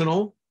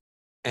national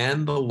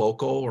and the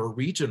local or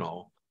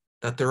regional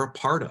that they're a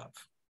part of.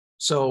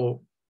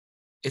 So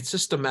it's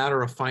just a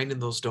matter of finding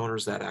those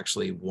donors that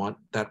actually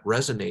that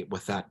resonate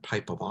with that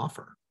type of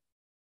offer.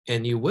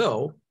 And you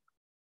will,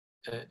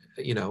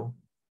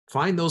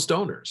 find those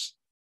donors.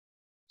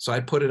 So I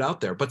put it out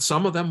there, but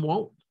some of them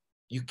won't.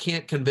 You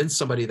can't convince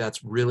somebody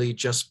that's really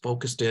just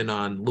focused in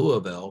on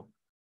Louisville,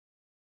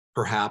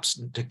 perhaps,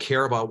 to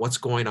care about what's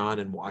going on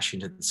in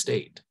Washington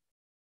State.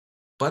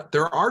 But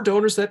there are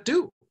donors that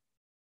do.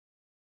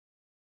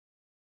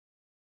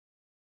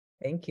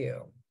 Thank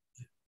you.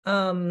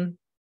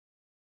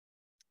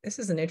 This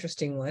is an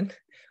interesting one.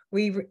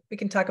 We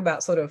can talk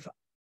about sort of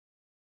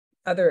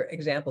other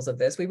examples of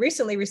this. We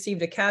recently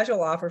received a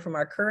casual offer from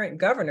our current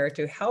governor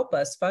to help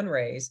us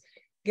fundraise.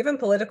 Given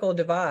political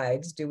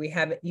divides, you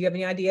have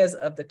any ideas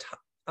off the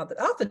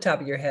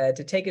top of your head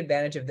to take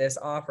advantage of this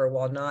offer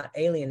while not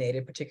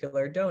alienating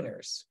particular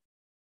donors?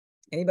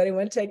 Anybody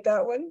want to take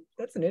that one?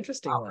 That's an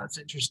interesting one. That's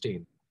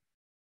interesting.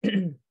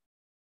 It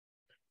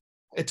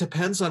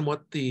depends on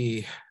what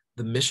the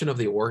mission of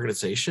the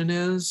organization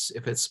is,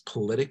 if it's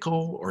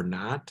political or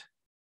not.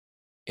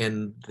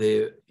 And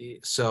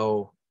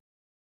so,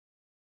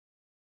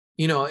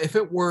 if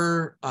it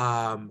were,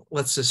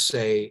 let's just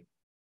say,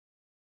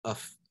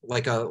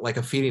 like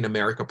a Feeding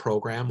America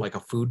program, like a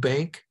food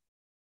bank,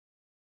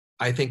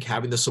 I think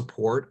having the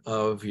support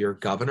of your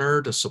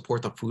governor to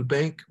support the food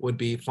bank would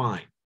be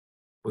fine,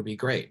 would be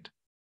great,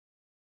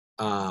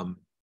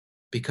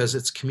 because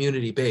it's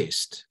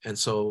community-based. And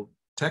so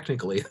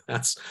technically,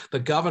 that's the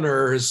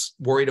governor is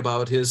worried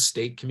about his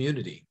state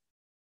community.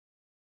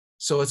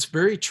 So it's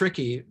very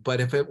tricky,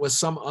 but if it was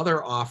some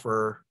other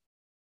offer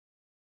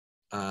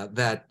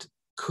that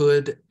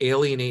could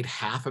alienate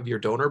half of your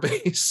donor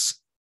base,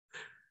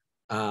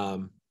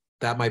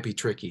 that might be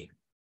tricky,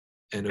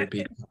 and it would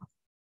be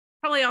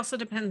probably also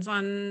depends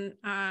on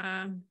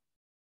how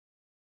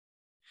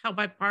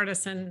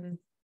bipartisan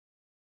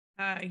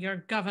your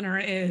governor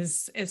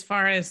is, as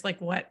far as like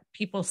what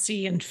people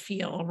see and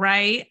feel,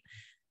 right?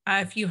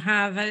 If you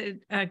have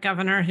a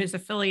governor who's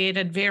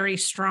affiliated very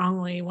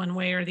strongly one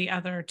way or the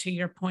other, to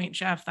your point,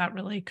 Jeff, that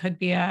really could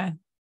be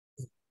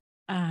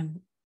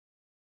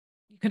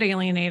could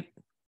alienate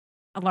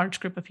a large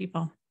group of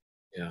people.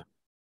 Yeah.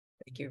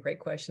 Thank you. Great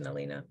question,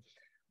 Alina.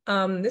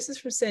 This is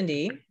from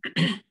Cindy.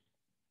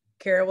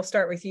 Kara, we'll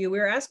start with you.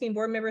 We're asking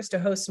board members to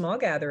host small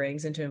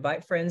gatherings and to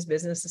invite friends,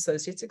 business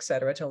associates, et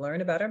cetera, to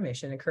learn about our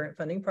mission and current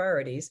funding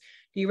priorities.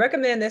 Do you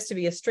recommend this to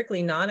be a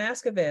strictly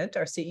non-ask event?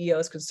 Our CEO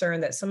is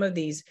concerned that some of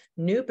these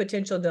new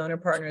potential donor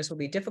partners will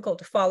be difficult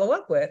to follow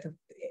up with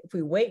if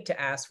we wait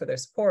to ask for their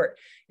support.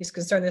 He's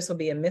concerned this will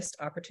be a missed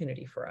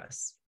opportunity for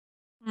us.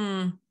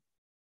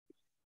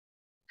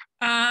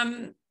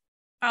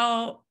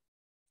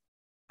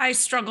 I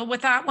struggle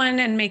with that one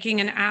and making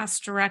an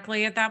ask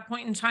directly at that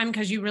point in time,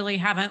 because you really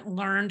haven't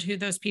learned who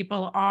those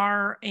people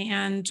are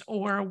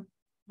or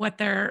what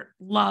their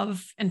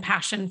love and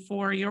passion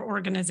for your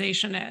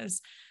organization is.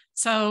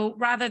 So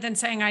rather than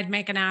saying I'd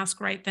make an ask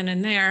right then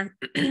and there,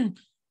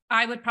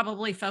 I would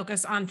probably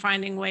focus on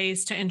finding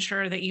ways to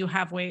ensure that you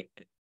have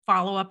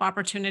follow-up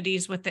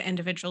opportunities with the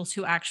individuals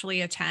who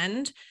actually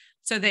attend,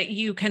 so that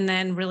you can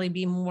then really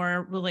be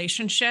more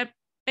relationship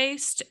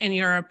based in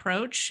your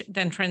approach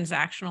than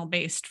transactional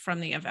based from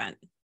the event.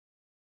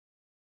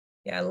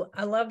 Yeah,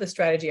 I love the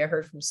strategy I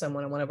heard from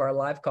someone on one of our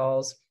live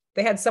calls.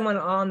 They had someone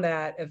on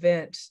that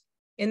event,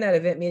 in that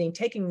event meeting,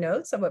 taking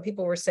notes of what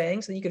people were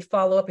saying, so you could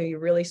follow up and be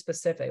really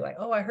specific, like,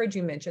 oh, I heard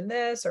you mention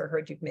this, or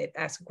heard you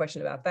ask a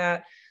question about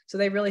that. So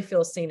they really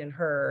feel seen and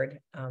heard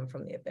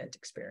from the event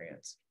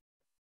experience.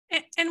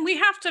 And we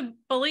have to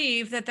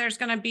believe that there's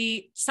going to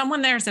be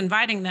someone there's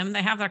inviting them.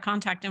 They have their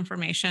contact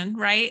information,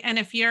 right? And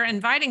if you're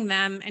inviting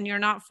them and you're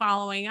not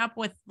following up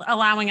with,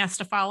 allowing us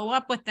to follow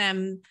up with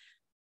them,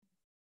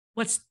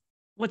 what's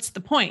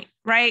the point,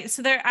 right?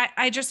 So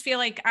I just feel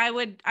like I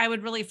would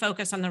really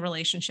focus on the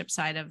relationship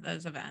side of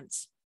those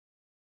events.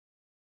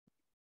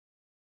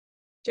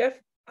 Jeff,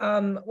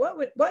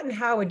 what and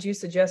how would you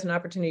suggest an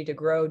opportunity to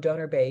grow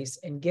donor base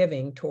and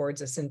giving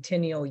towards a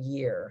centennial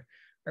year?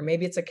 Or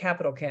maybe it's a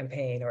capital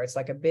campaign, or it's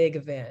like a big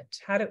event.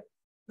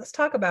 Let's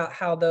talk about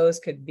how those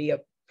could be a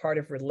part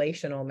of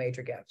relational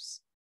major gifts.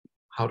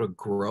 How to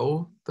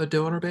grow the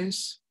donor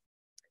base?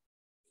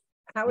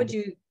 How would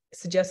you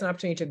suggest an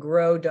opportunity to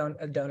grow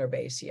a donor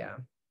base? Yeah.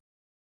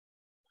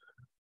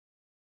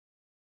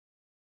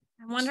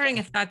 I'm wondering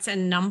if that's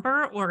in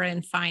number or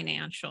in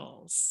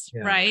financials,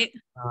 right?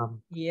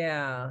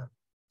 Yeah.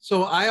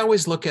 So I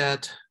always look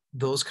at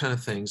those kind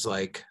of things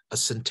like a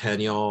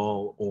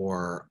centennial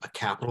or a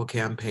capital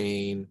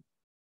campaign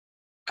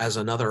as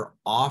another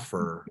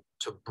offer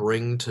to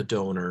bring to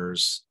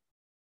donors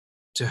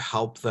to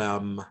help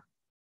them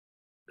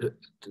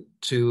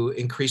to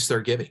increase their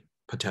giving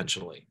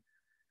potentially.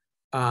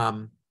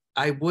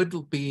 I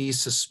would be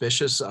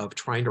suspicious of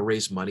trying to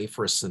raise money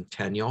for a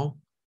centennial,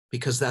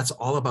 because that's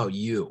all about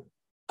you.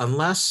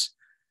 Unless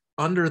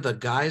under the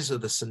guise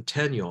of the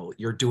centennial,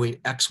 you're doing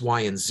X,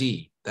 Y, and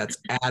Z that's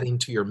adding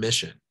to your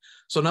mission.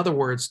 So in other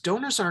words,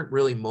 donors aren't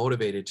really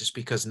motivated just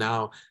because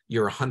now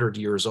you're 100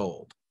 years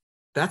old.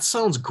 That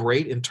sounds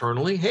great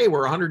internally. Hey,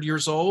 we're 100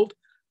 years old.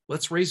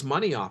 Let's raise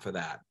money off of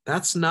that.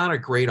 That's not a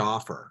great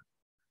offer.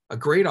 A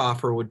great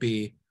offer would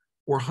be,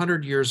 we're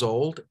 100 years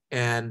old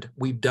and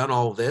we've done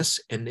all this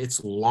and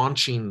it's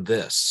launching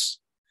this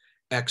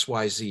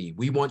XYZ.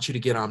 We want you to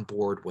get on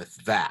board with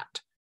that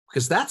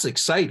because that's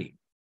exciting,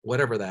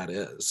 whatever that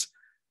is.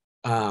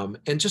 And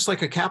just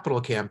like a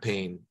capital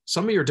campaign,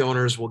 some of your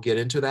donors will get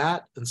into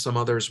that and some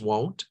others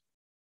won't.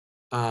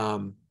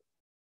 And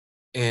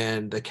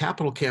the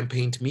capital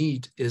campaign to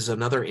me is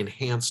another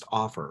enhanced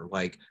offer.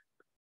 Like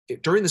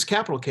during this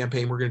capital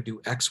campaign, we're going to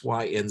do X,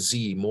 Y, and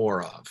Z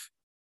more of.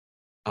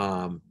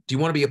 Do you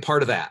want to be a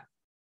part of that?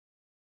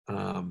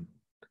 And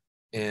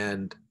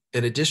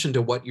in addition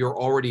to what you're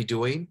already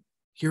doing,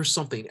 here's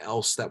something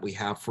else that we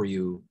have for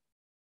you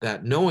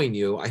that, knowing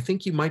you, I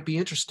think you might be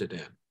interested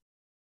in.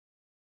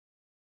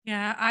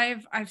 Yeah,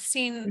 I've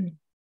seen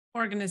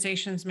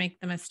organizations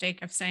make the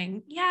mistake of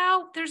saying,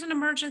 yeah, there's an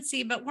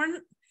emergency, but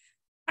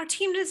our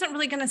team isn't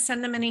really going to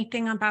send them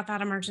anything about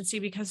that emergency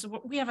because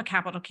we have a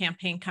capital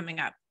campaign coming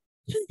up.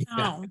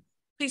 No,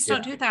 please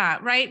don't do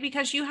that, right?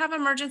 Because you have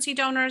emergency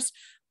donors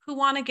who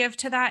want to give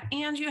to that,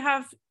 and you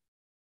have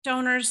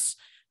donors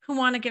who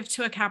want to give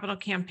to a capital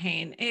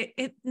campaign.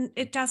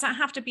 It doesn't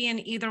have to be an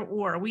either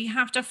or. We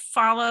have to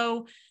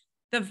follow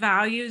the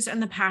values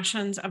and the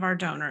passions of our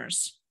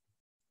donors.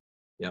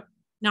 Yep.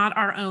 Not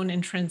our own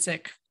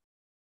intrinsic,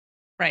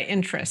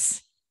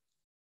 interests.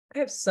 I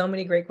have so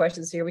many great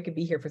questions here. We could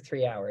be here for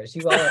 3 hours.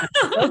 You all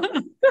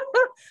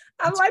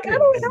I'm like, I don't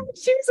know how to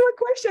choose one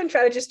question. I'm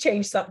trying to just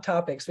change some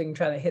topics. We can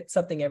try to hit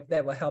something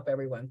that will help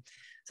everyone.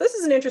 So this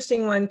is an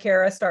interesting one,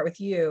 Kara. Start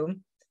with you.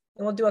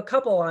 And we'll do a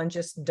couple on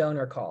just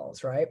donor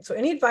calls, right? So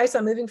any advice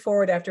on moving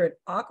forward after an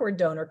awkward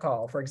donor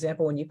call? For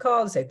example, when you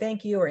call to say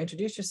thank you or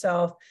introduce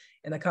yourself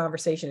and the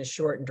conversation is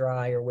short and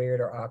dry or weird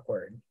or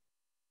awkward.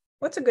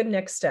 What's a good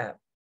next step?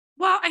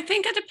 Well, I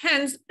think it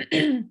depends.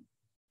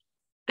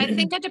 I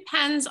think it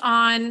depends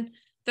on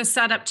the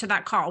setup to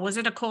that call. Was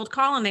it a cold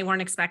call and they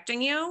weren't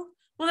expecting you?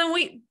 Well,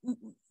 then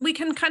we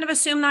can kind of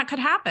assume that could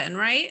happen,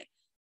 right?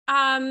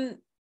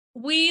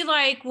 We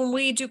like when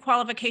we do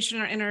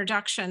qualification or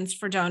introductions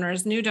for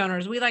donors, new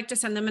donors, we like to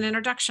send them an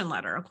introduction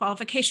letter, a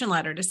qualification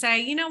letter to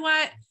say, you know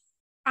what,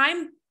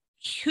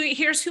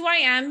 here's who I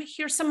am.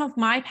 Here's some of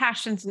my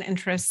passions and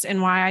interests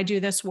and why I do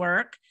this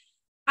work.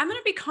 I'm going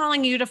to be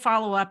calling you to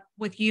follow up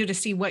with you to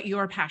see what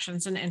your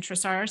passions and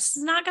interests are. This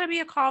is not going to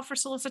be a call for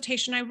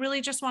solicitation. I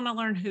really just want to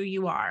learn who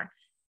you are.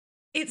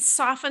 It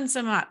softens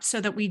them up so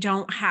that we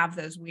don't have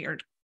those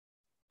weird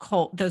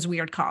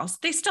calls.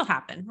 They still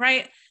happen,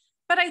 right?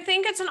 But I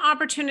think it's an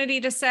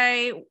opportunity to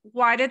say,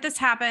 why did this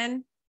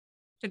happen?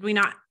 Did we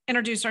not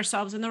introduce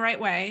ourselves in the right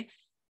way?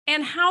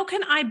 And how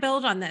can I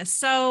build on this?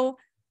 So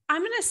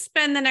I'm going to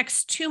spend the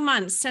next 2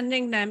 months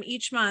sending them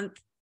each month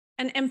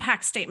an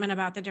impact statement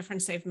about the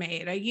difference they've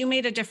made. You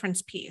made a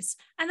difference piece.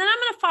 And then I'm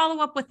going to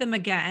follow up with them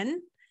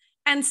again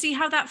and see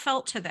how that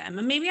felt to them.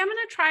 And maybe I'm going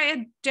to try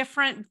a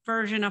different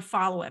version of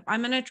follow-up.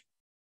 I'm going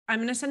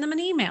to send them an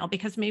email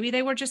because maybe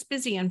they were just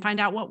busy and find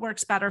out what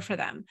works better for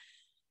them.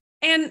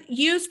 And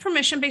use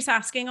permission-based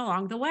asking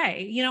along the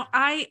way. You know,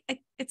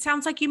 it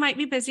sounds like you might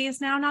be busy. Is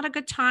now not a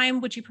good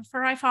time? Would you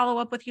prefer I follow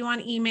up with you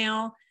on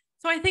email?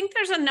 So I think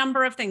there's a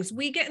number of things.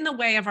 We get in the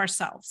way of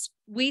ourselves.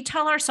 We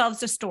tell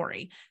ourselves a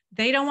story.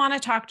 They don't want to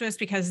talk to us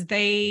because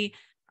they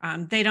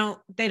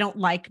don't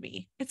like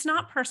me. It's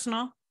not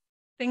personal.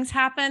 Things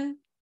happen.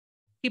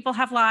 People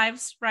have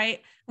lives,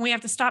 right? And we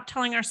have to stop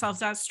telling ourselves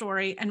that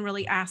story and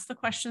really ask the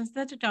questions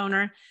to the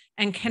donor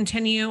and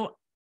continue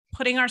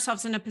putting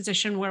ourselves in a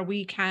position where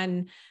we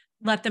can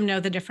let them know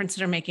the difference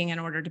they're making in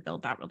order to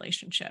build that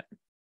relationship.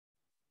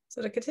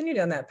 So to continue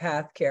down that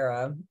path,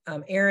 Kara,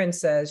 Erin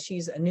says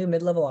she's a new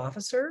mid-level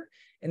officer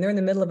and they're in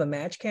the middle of a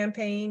match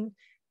campaign.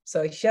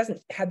 So she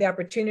hasn't had the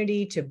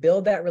opportunity to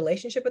build that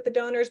relationship with the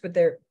donors,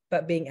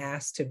 but being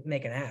asked to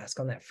make an ask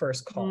on that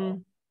first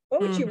call.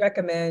 What would you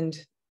recommend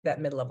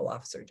that mid-level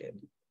officer do?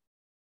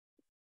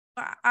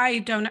 I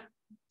don't,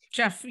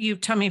 Jeff, you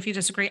tell me if you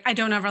disagree. I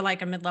don't ever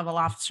like a mid-level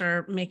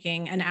officer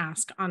making an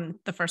ask on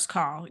the first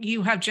call.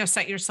 You have just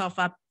set yourself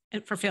up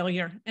for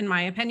failure, in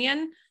my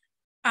opinion.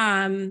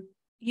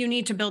 You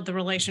need to build the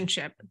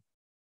relationship.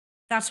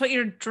 That's what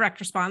your direct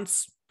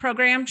response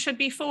program should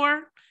be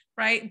for,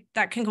 right?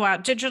 That can go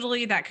out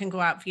digitally, that can go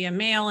out via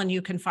mail, and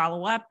you can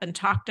follow up and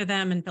talk to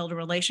them and build a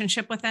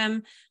relationship with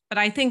them. But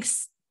I think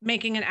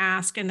making an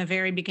ask in the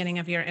very beginning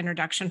of your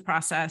introduction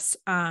process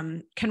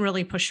can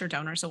really push your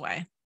donors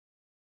away.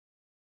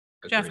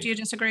 Agreed. Jeff, do you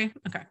disagree?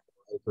 Okay.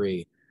 I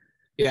agree.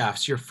 Yeah, if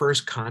it's your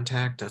first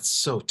contact, that's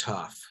so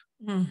tough.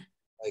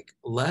 Like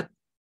let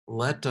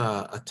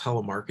a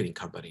telemarketing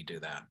company do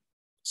that.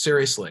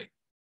 Seriously,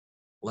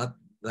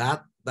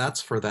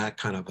 that's for that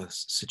kind of a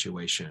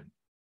situation.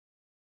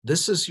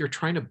 You're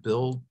trying to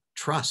build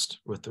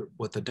trust with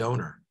the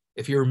donor.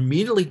 If you're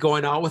immediately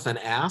going out with an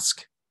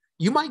ask,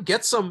 you might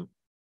get some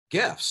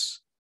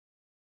gifts,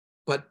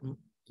 but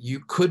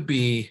you could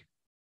be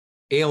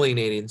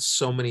alienating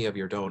so many of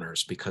your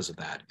donors because of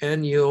that.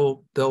 And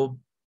they'll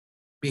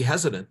be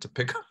hesitant to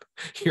pick up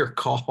your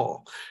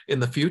call in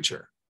the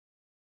future.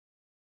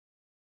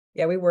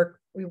 Yeah, we work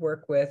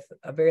with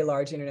a very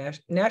large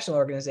national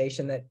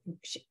organization that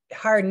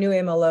hired new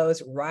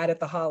MLOs right at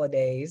the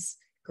holidays.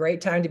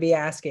 Great time to be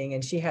asking,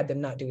 and she had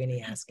them not do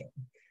any asking.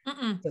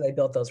 So they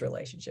built those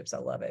relationships. I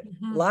love it.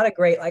 A lot of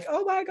great, like,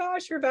 oh my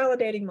gosh, you're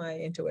validating my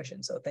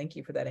intuition. So thank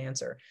you for that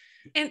answer.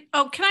 And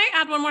can I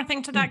add one more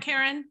thing to that,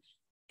 Karen?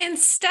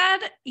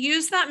 Instead,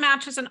 use that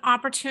match as an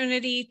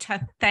opportunity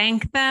to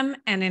thank them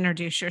and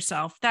introduce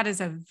yourself. That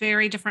is a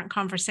very different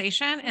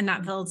conversation, and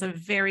that builds a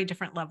very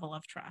different level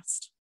of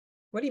trust.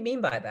 What do you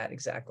mean by that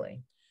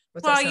exactly?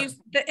 Well,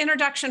 the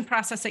introduction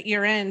process at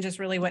year end is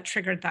really what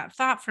triggered that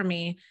thought for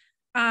me.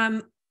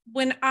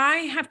 When I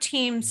have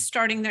teams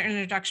starting their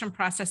introduction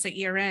process at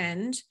year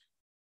end,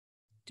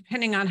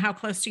 depending on how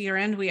close to year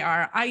end we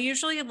are, I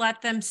usually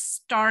let them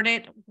start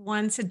it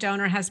once a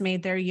donor has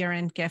made their year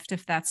end gift,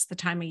 if that's the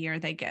time of year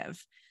they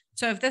give.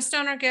 So if this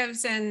donor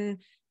gives in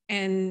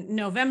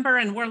November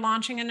and we're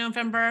launching in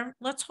November,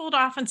 let's hold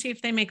off and see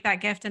if they make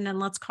that gift. And then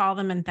let's call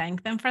them and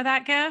thank them for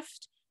that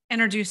gift,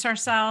 introduce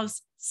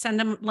ourselves,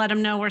 let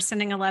them know we're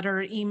sending a letter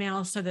or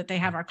email so that they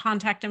have our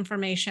contact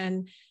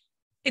information.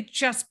 It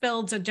just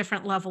builds a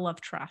different level of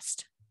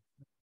trust.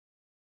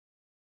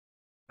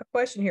 A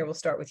question here, we'll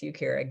start with you,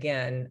 Kara,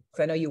 again,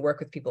 because I know you work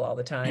with people all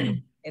the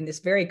time in this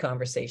very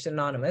conversation,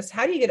 anonymous.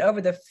 How do you get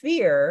over the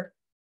fear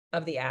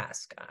of the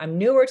ask? I'm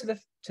newer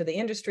to the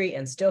industry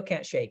and still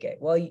can't shake it.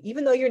 Well,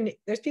 even though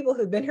there's people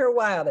who've been here a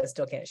while that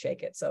still can't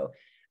shake it. So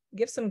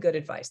give some good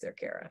advice there,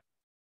 Kara.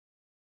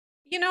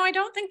 I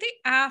don't think the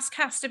ask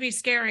has to be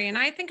scary. And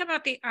I think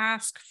about the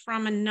ask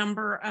from a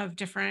number of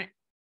different,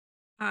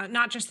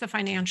 not just the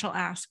financial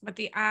ask, but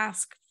the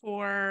ask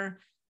for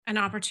an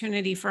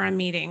opportunity for a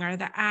meeting, or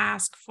the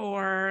ask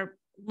for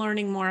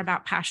learning more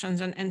about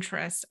passions and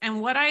interests. And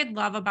what I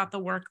love about the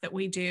work that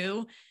we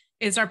do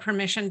is our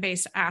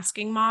permission-based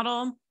asking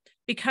model,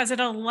 because it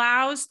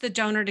allows the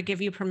donor to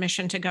give you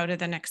permission to go to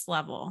the next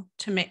level,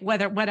 to make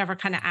whatever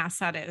kind of ask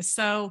that is.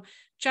 So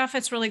Jeff,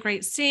 it's really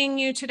great seeing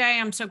you today.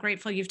 I'm so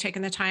grateful you've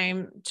taken the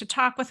time to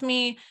talk with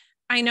me.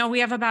 I know we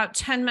have about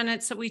 10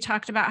 minutes that we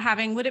talked about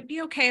having. Would it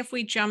be okay if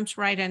we jumped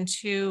right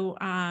into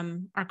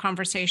our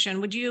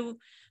conversation? Would you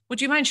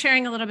mind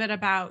sharing a little bit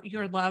about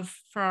your love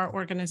for our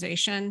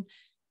organization?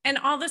 And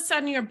all of a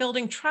sudden you're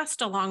building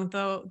trust along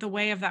the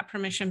way of that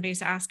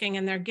permission-based asking,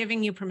 and they're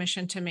giving you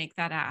permission to make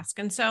that ask.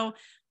 And so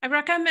I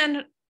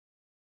recommend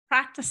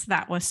practice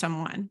that with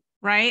someone,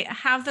 right?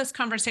 Have those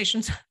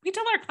conversations. We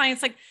tell our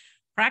clients, like,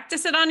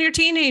 practice it on your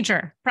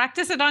teenager,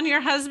 practice it on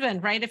your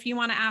husband, right? If you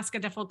want to ask a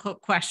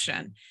difficult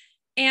question.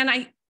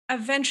 And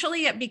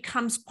eventually it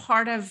becomes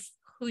part of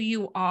who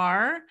you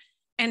are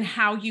and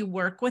how you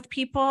work with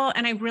people.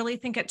 And I really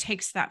think it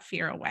takes that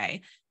fear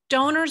away.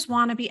 Donors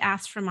want to be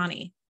asked for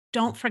money.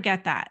 Don't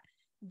forget that.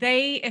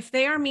 If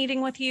they are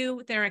meeting with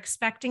you, they're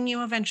expecting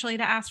you eventually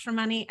to ask for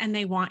money, and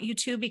they want you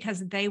to, because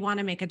they want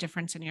to make a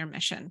difference in your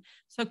mission.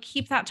 So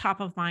keep that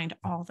top of mind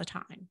all the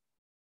time.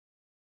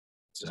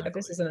 Exactly. Jeff,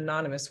 this is an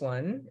anonymous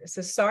one. It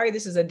says, sorry,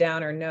 this is a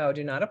downer. No,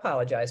 do not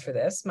apologize for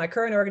this. My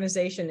current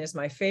organization is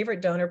my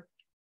favorite donor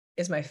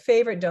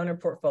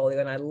portfolio,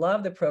 and I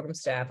love the program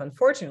staff.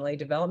 Unfortunately,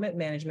 development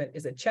management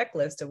is a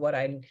checklist of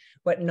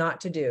what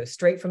not to do,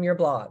 straight from your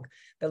blog.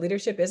 The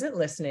leadership isn't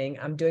listening.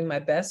 I'm doing my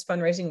best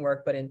fundraising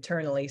work, but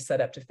internally set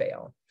up to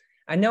fail.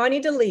 I know I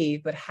need to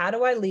leave, but how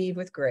do I leave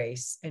with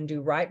grace and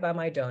do right by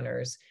my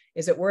donors?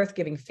 Is it worth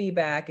giving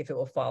feedback if it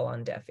will fall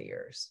on deaf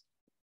ears?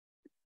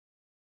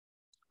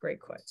 Great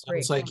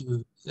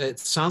question. It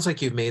sounds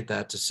like you've made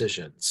that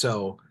decision.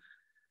 So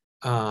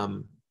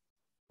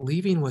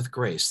leaving with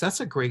grace, that's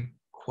a great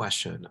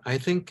question. I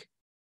think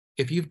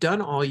if you've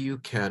done all you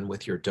can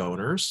with your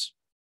donors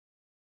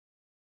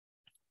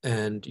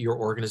and your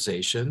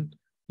organization,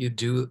 you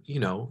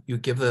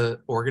give the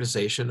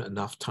organization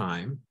enough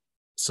time.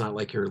 It's not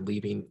like you're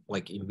leaving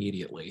like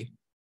immediately.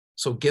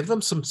 So give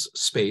them some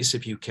space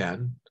if you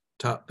can,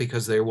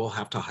 because they will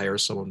have to hire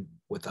someone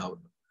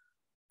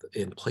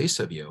in place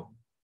of you.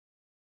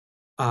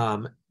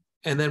 And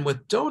then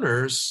with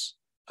donors,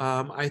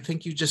 I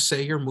think you just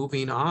say you're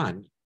moving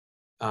on,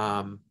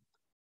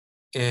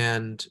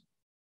 and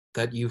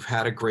that you've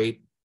had a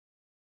great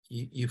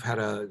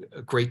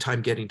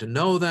time getting to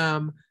know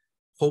them.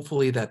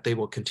 Hopefully that they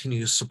will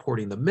continue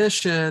supporting the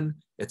mission.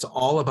 It's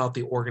all about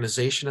the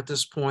organization at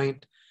this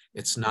point.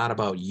 It's not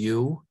about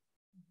you.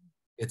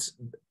 It's,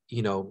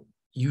 you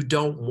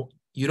don't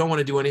want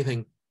to do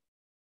anything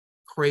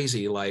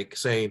crazy like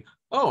saying,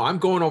 oh, I'm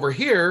going over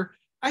here.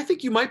 I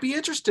think you might be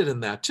interested in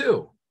that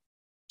too.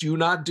 Do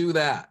not do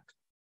that.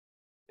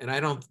 And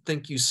I don't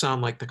think you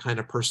sound like the kind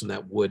of person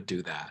that would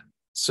do that.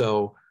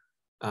 So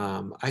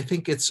I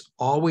think it's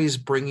always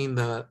bringing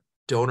the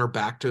donor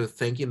back to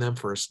thanking them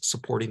for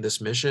supporting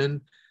this mission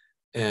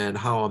and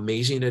how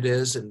amazing it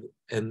is,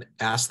 and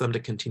ask them to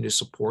continue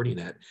supporting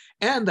it,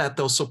 and that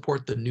they'll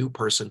support the new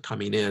person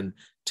coming in,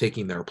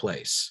 taking their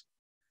place.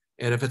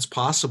 And if it's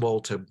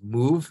possible to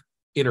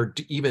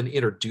even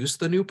introduce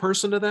the new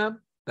person to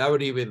them, that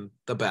would even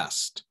the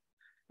best.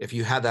 if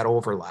you had that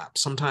overlap.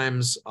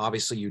 Sometimes,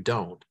 obviously, you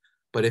don't.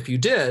 But if you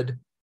did,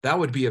 that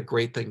would be a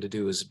great thing to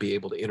do, is be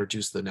able to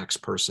introduce the next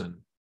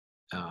person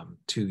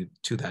to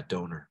that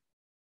donor.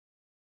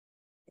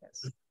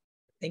 Yes.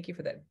 Thank you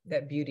for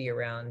that beauty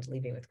around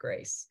leading with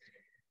grace.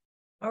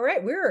 All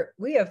right,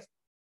 we have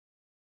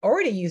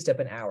already used up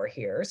an hour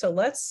here. So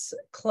let's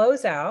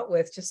close out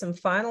with just some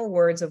final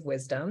words of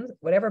wisdom,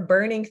 whatever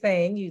burning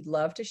thing you'd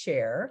love to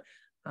share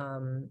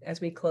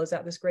as we close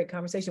out this great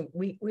conversation.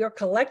 We are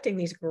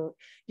collecting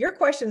your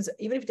questions,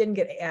 even if you didn't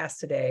get asked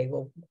today,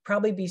 will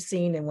probably be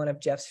seen in one of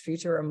Jeff's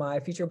future or my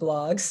future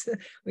blogs.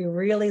 We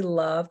really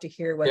love to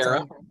hear what's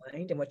on your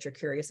mind and what you're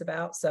curious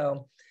about.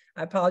 So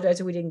I apologize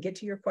if we didn't get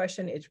to your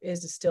question. It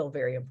is still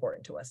very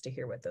important to us to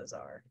hear what those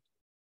are.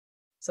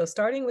 So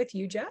starting with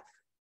you, Jeff.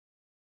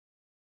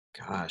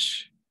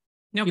 Gosh.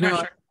 No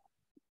pressure.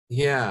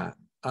 Yeah.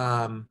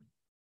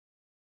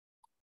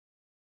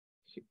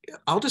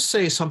 I'll just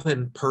say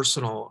something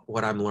personal,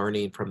 what I'm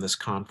learning from this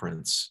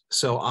conference.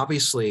 So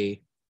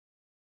obviously,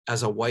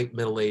 as a white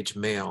middle-aged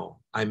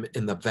male, I'm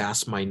in the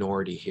vast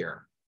minority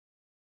here.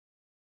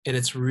 And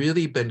it's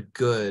really been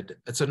good.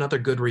 It's another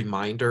good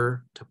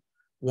reminder to,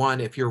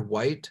 one, if you're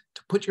white,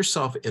 to put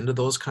yourself into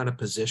those kind of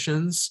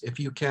positions if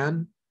you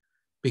can,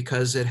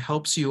 because it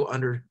helps you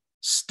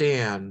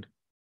understand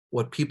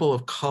what people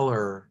of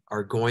color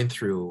are going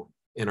through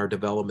in our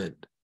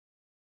development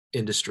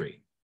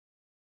industry.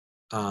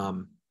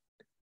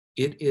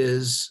 It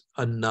is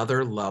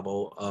another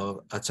level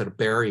of, it's a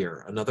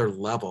barrier, another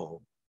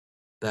level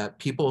that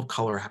people of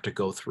color have to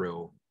go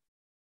through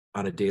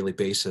on a daily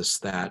basis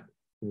that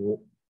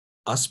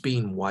us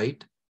being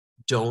white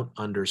don't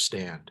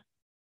understand,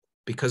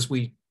 because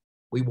we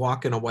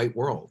walk in a white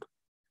world.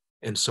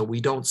 And so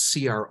we don't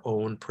see our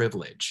own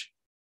privilege.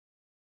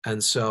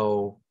 And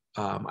so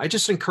I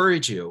just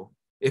encourage you,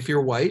 if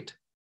you're white,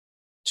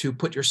 to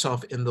put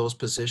yourself in those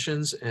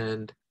positions,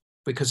 and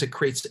because it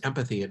creates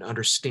empathy and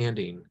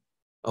understanding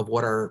of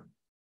what our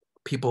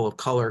people of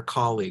color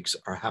colleagues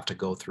have to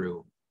go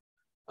through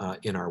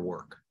in our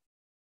work.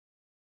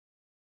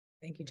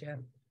 Thank you, Jeff.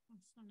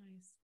 That's so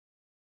nice.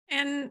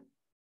 And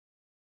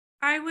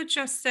I would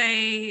just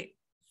say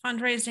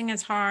fundraising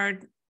is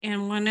hard.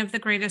 And one of the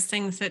greatest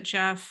things that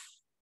Jeff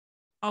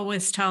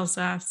always tells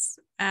us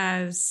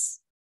as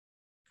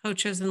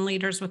coaches and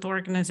leaders with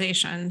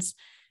organizations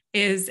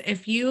is,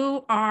 if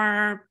you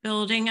are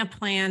building a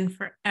plan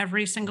for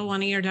every single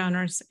one of your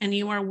donors and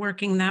you are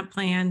working that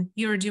plan,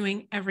 you are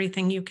doing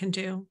everything you can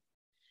do.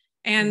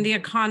 And the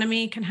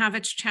economy can have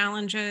its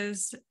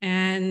challenges,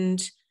 and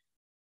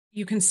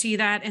you can see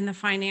that in the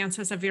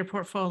finances of your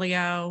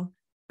portfolio.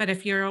 But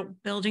if you're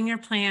building your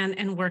plan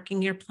and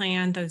working your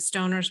plan, those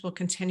donors will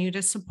continue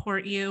to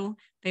support you.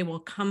 They will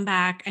come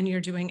back, and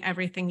you're doing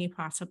everything you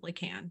possibly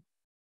can.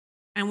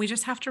 And we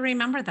just have to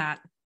remember that.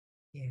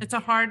 Yeah. It's a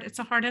hard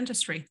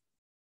industry.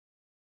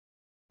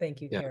 Thank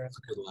you, Kara. That's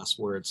good last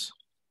words.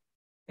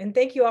 And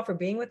thank you all for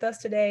being with us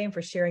today and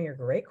for sharing your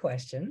great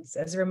questions.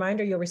 As a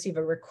reminder, you'll receive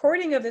a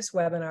recording of this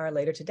webinar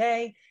later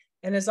today.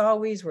 And as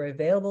always, we're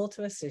available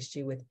to assist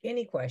you with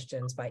any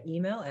questions by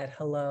email at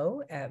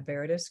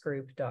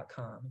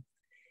hello@veritusgroup.com.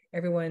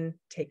 Everyone,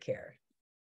 take care.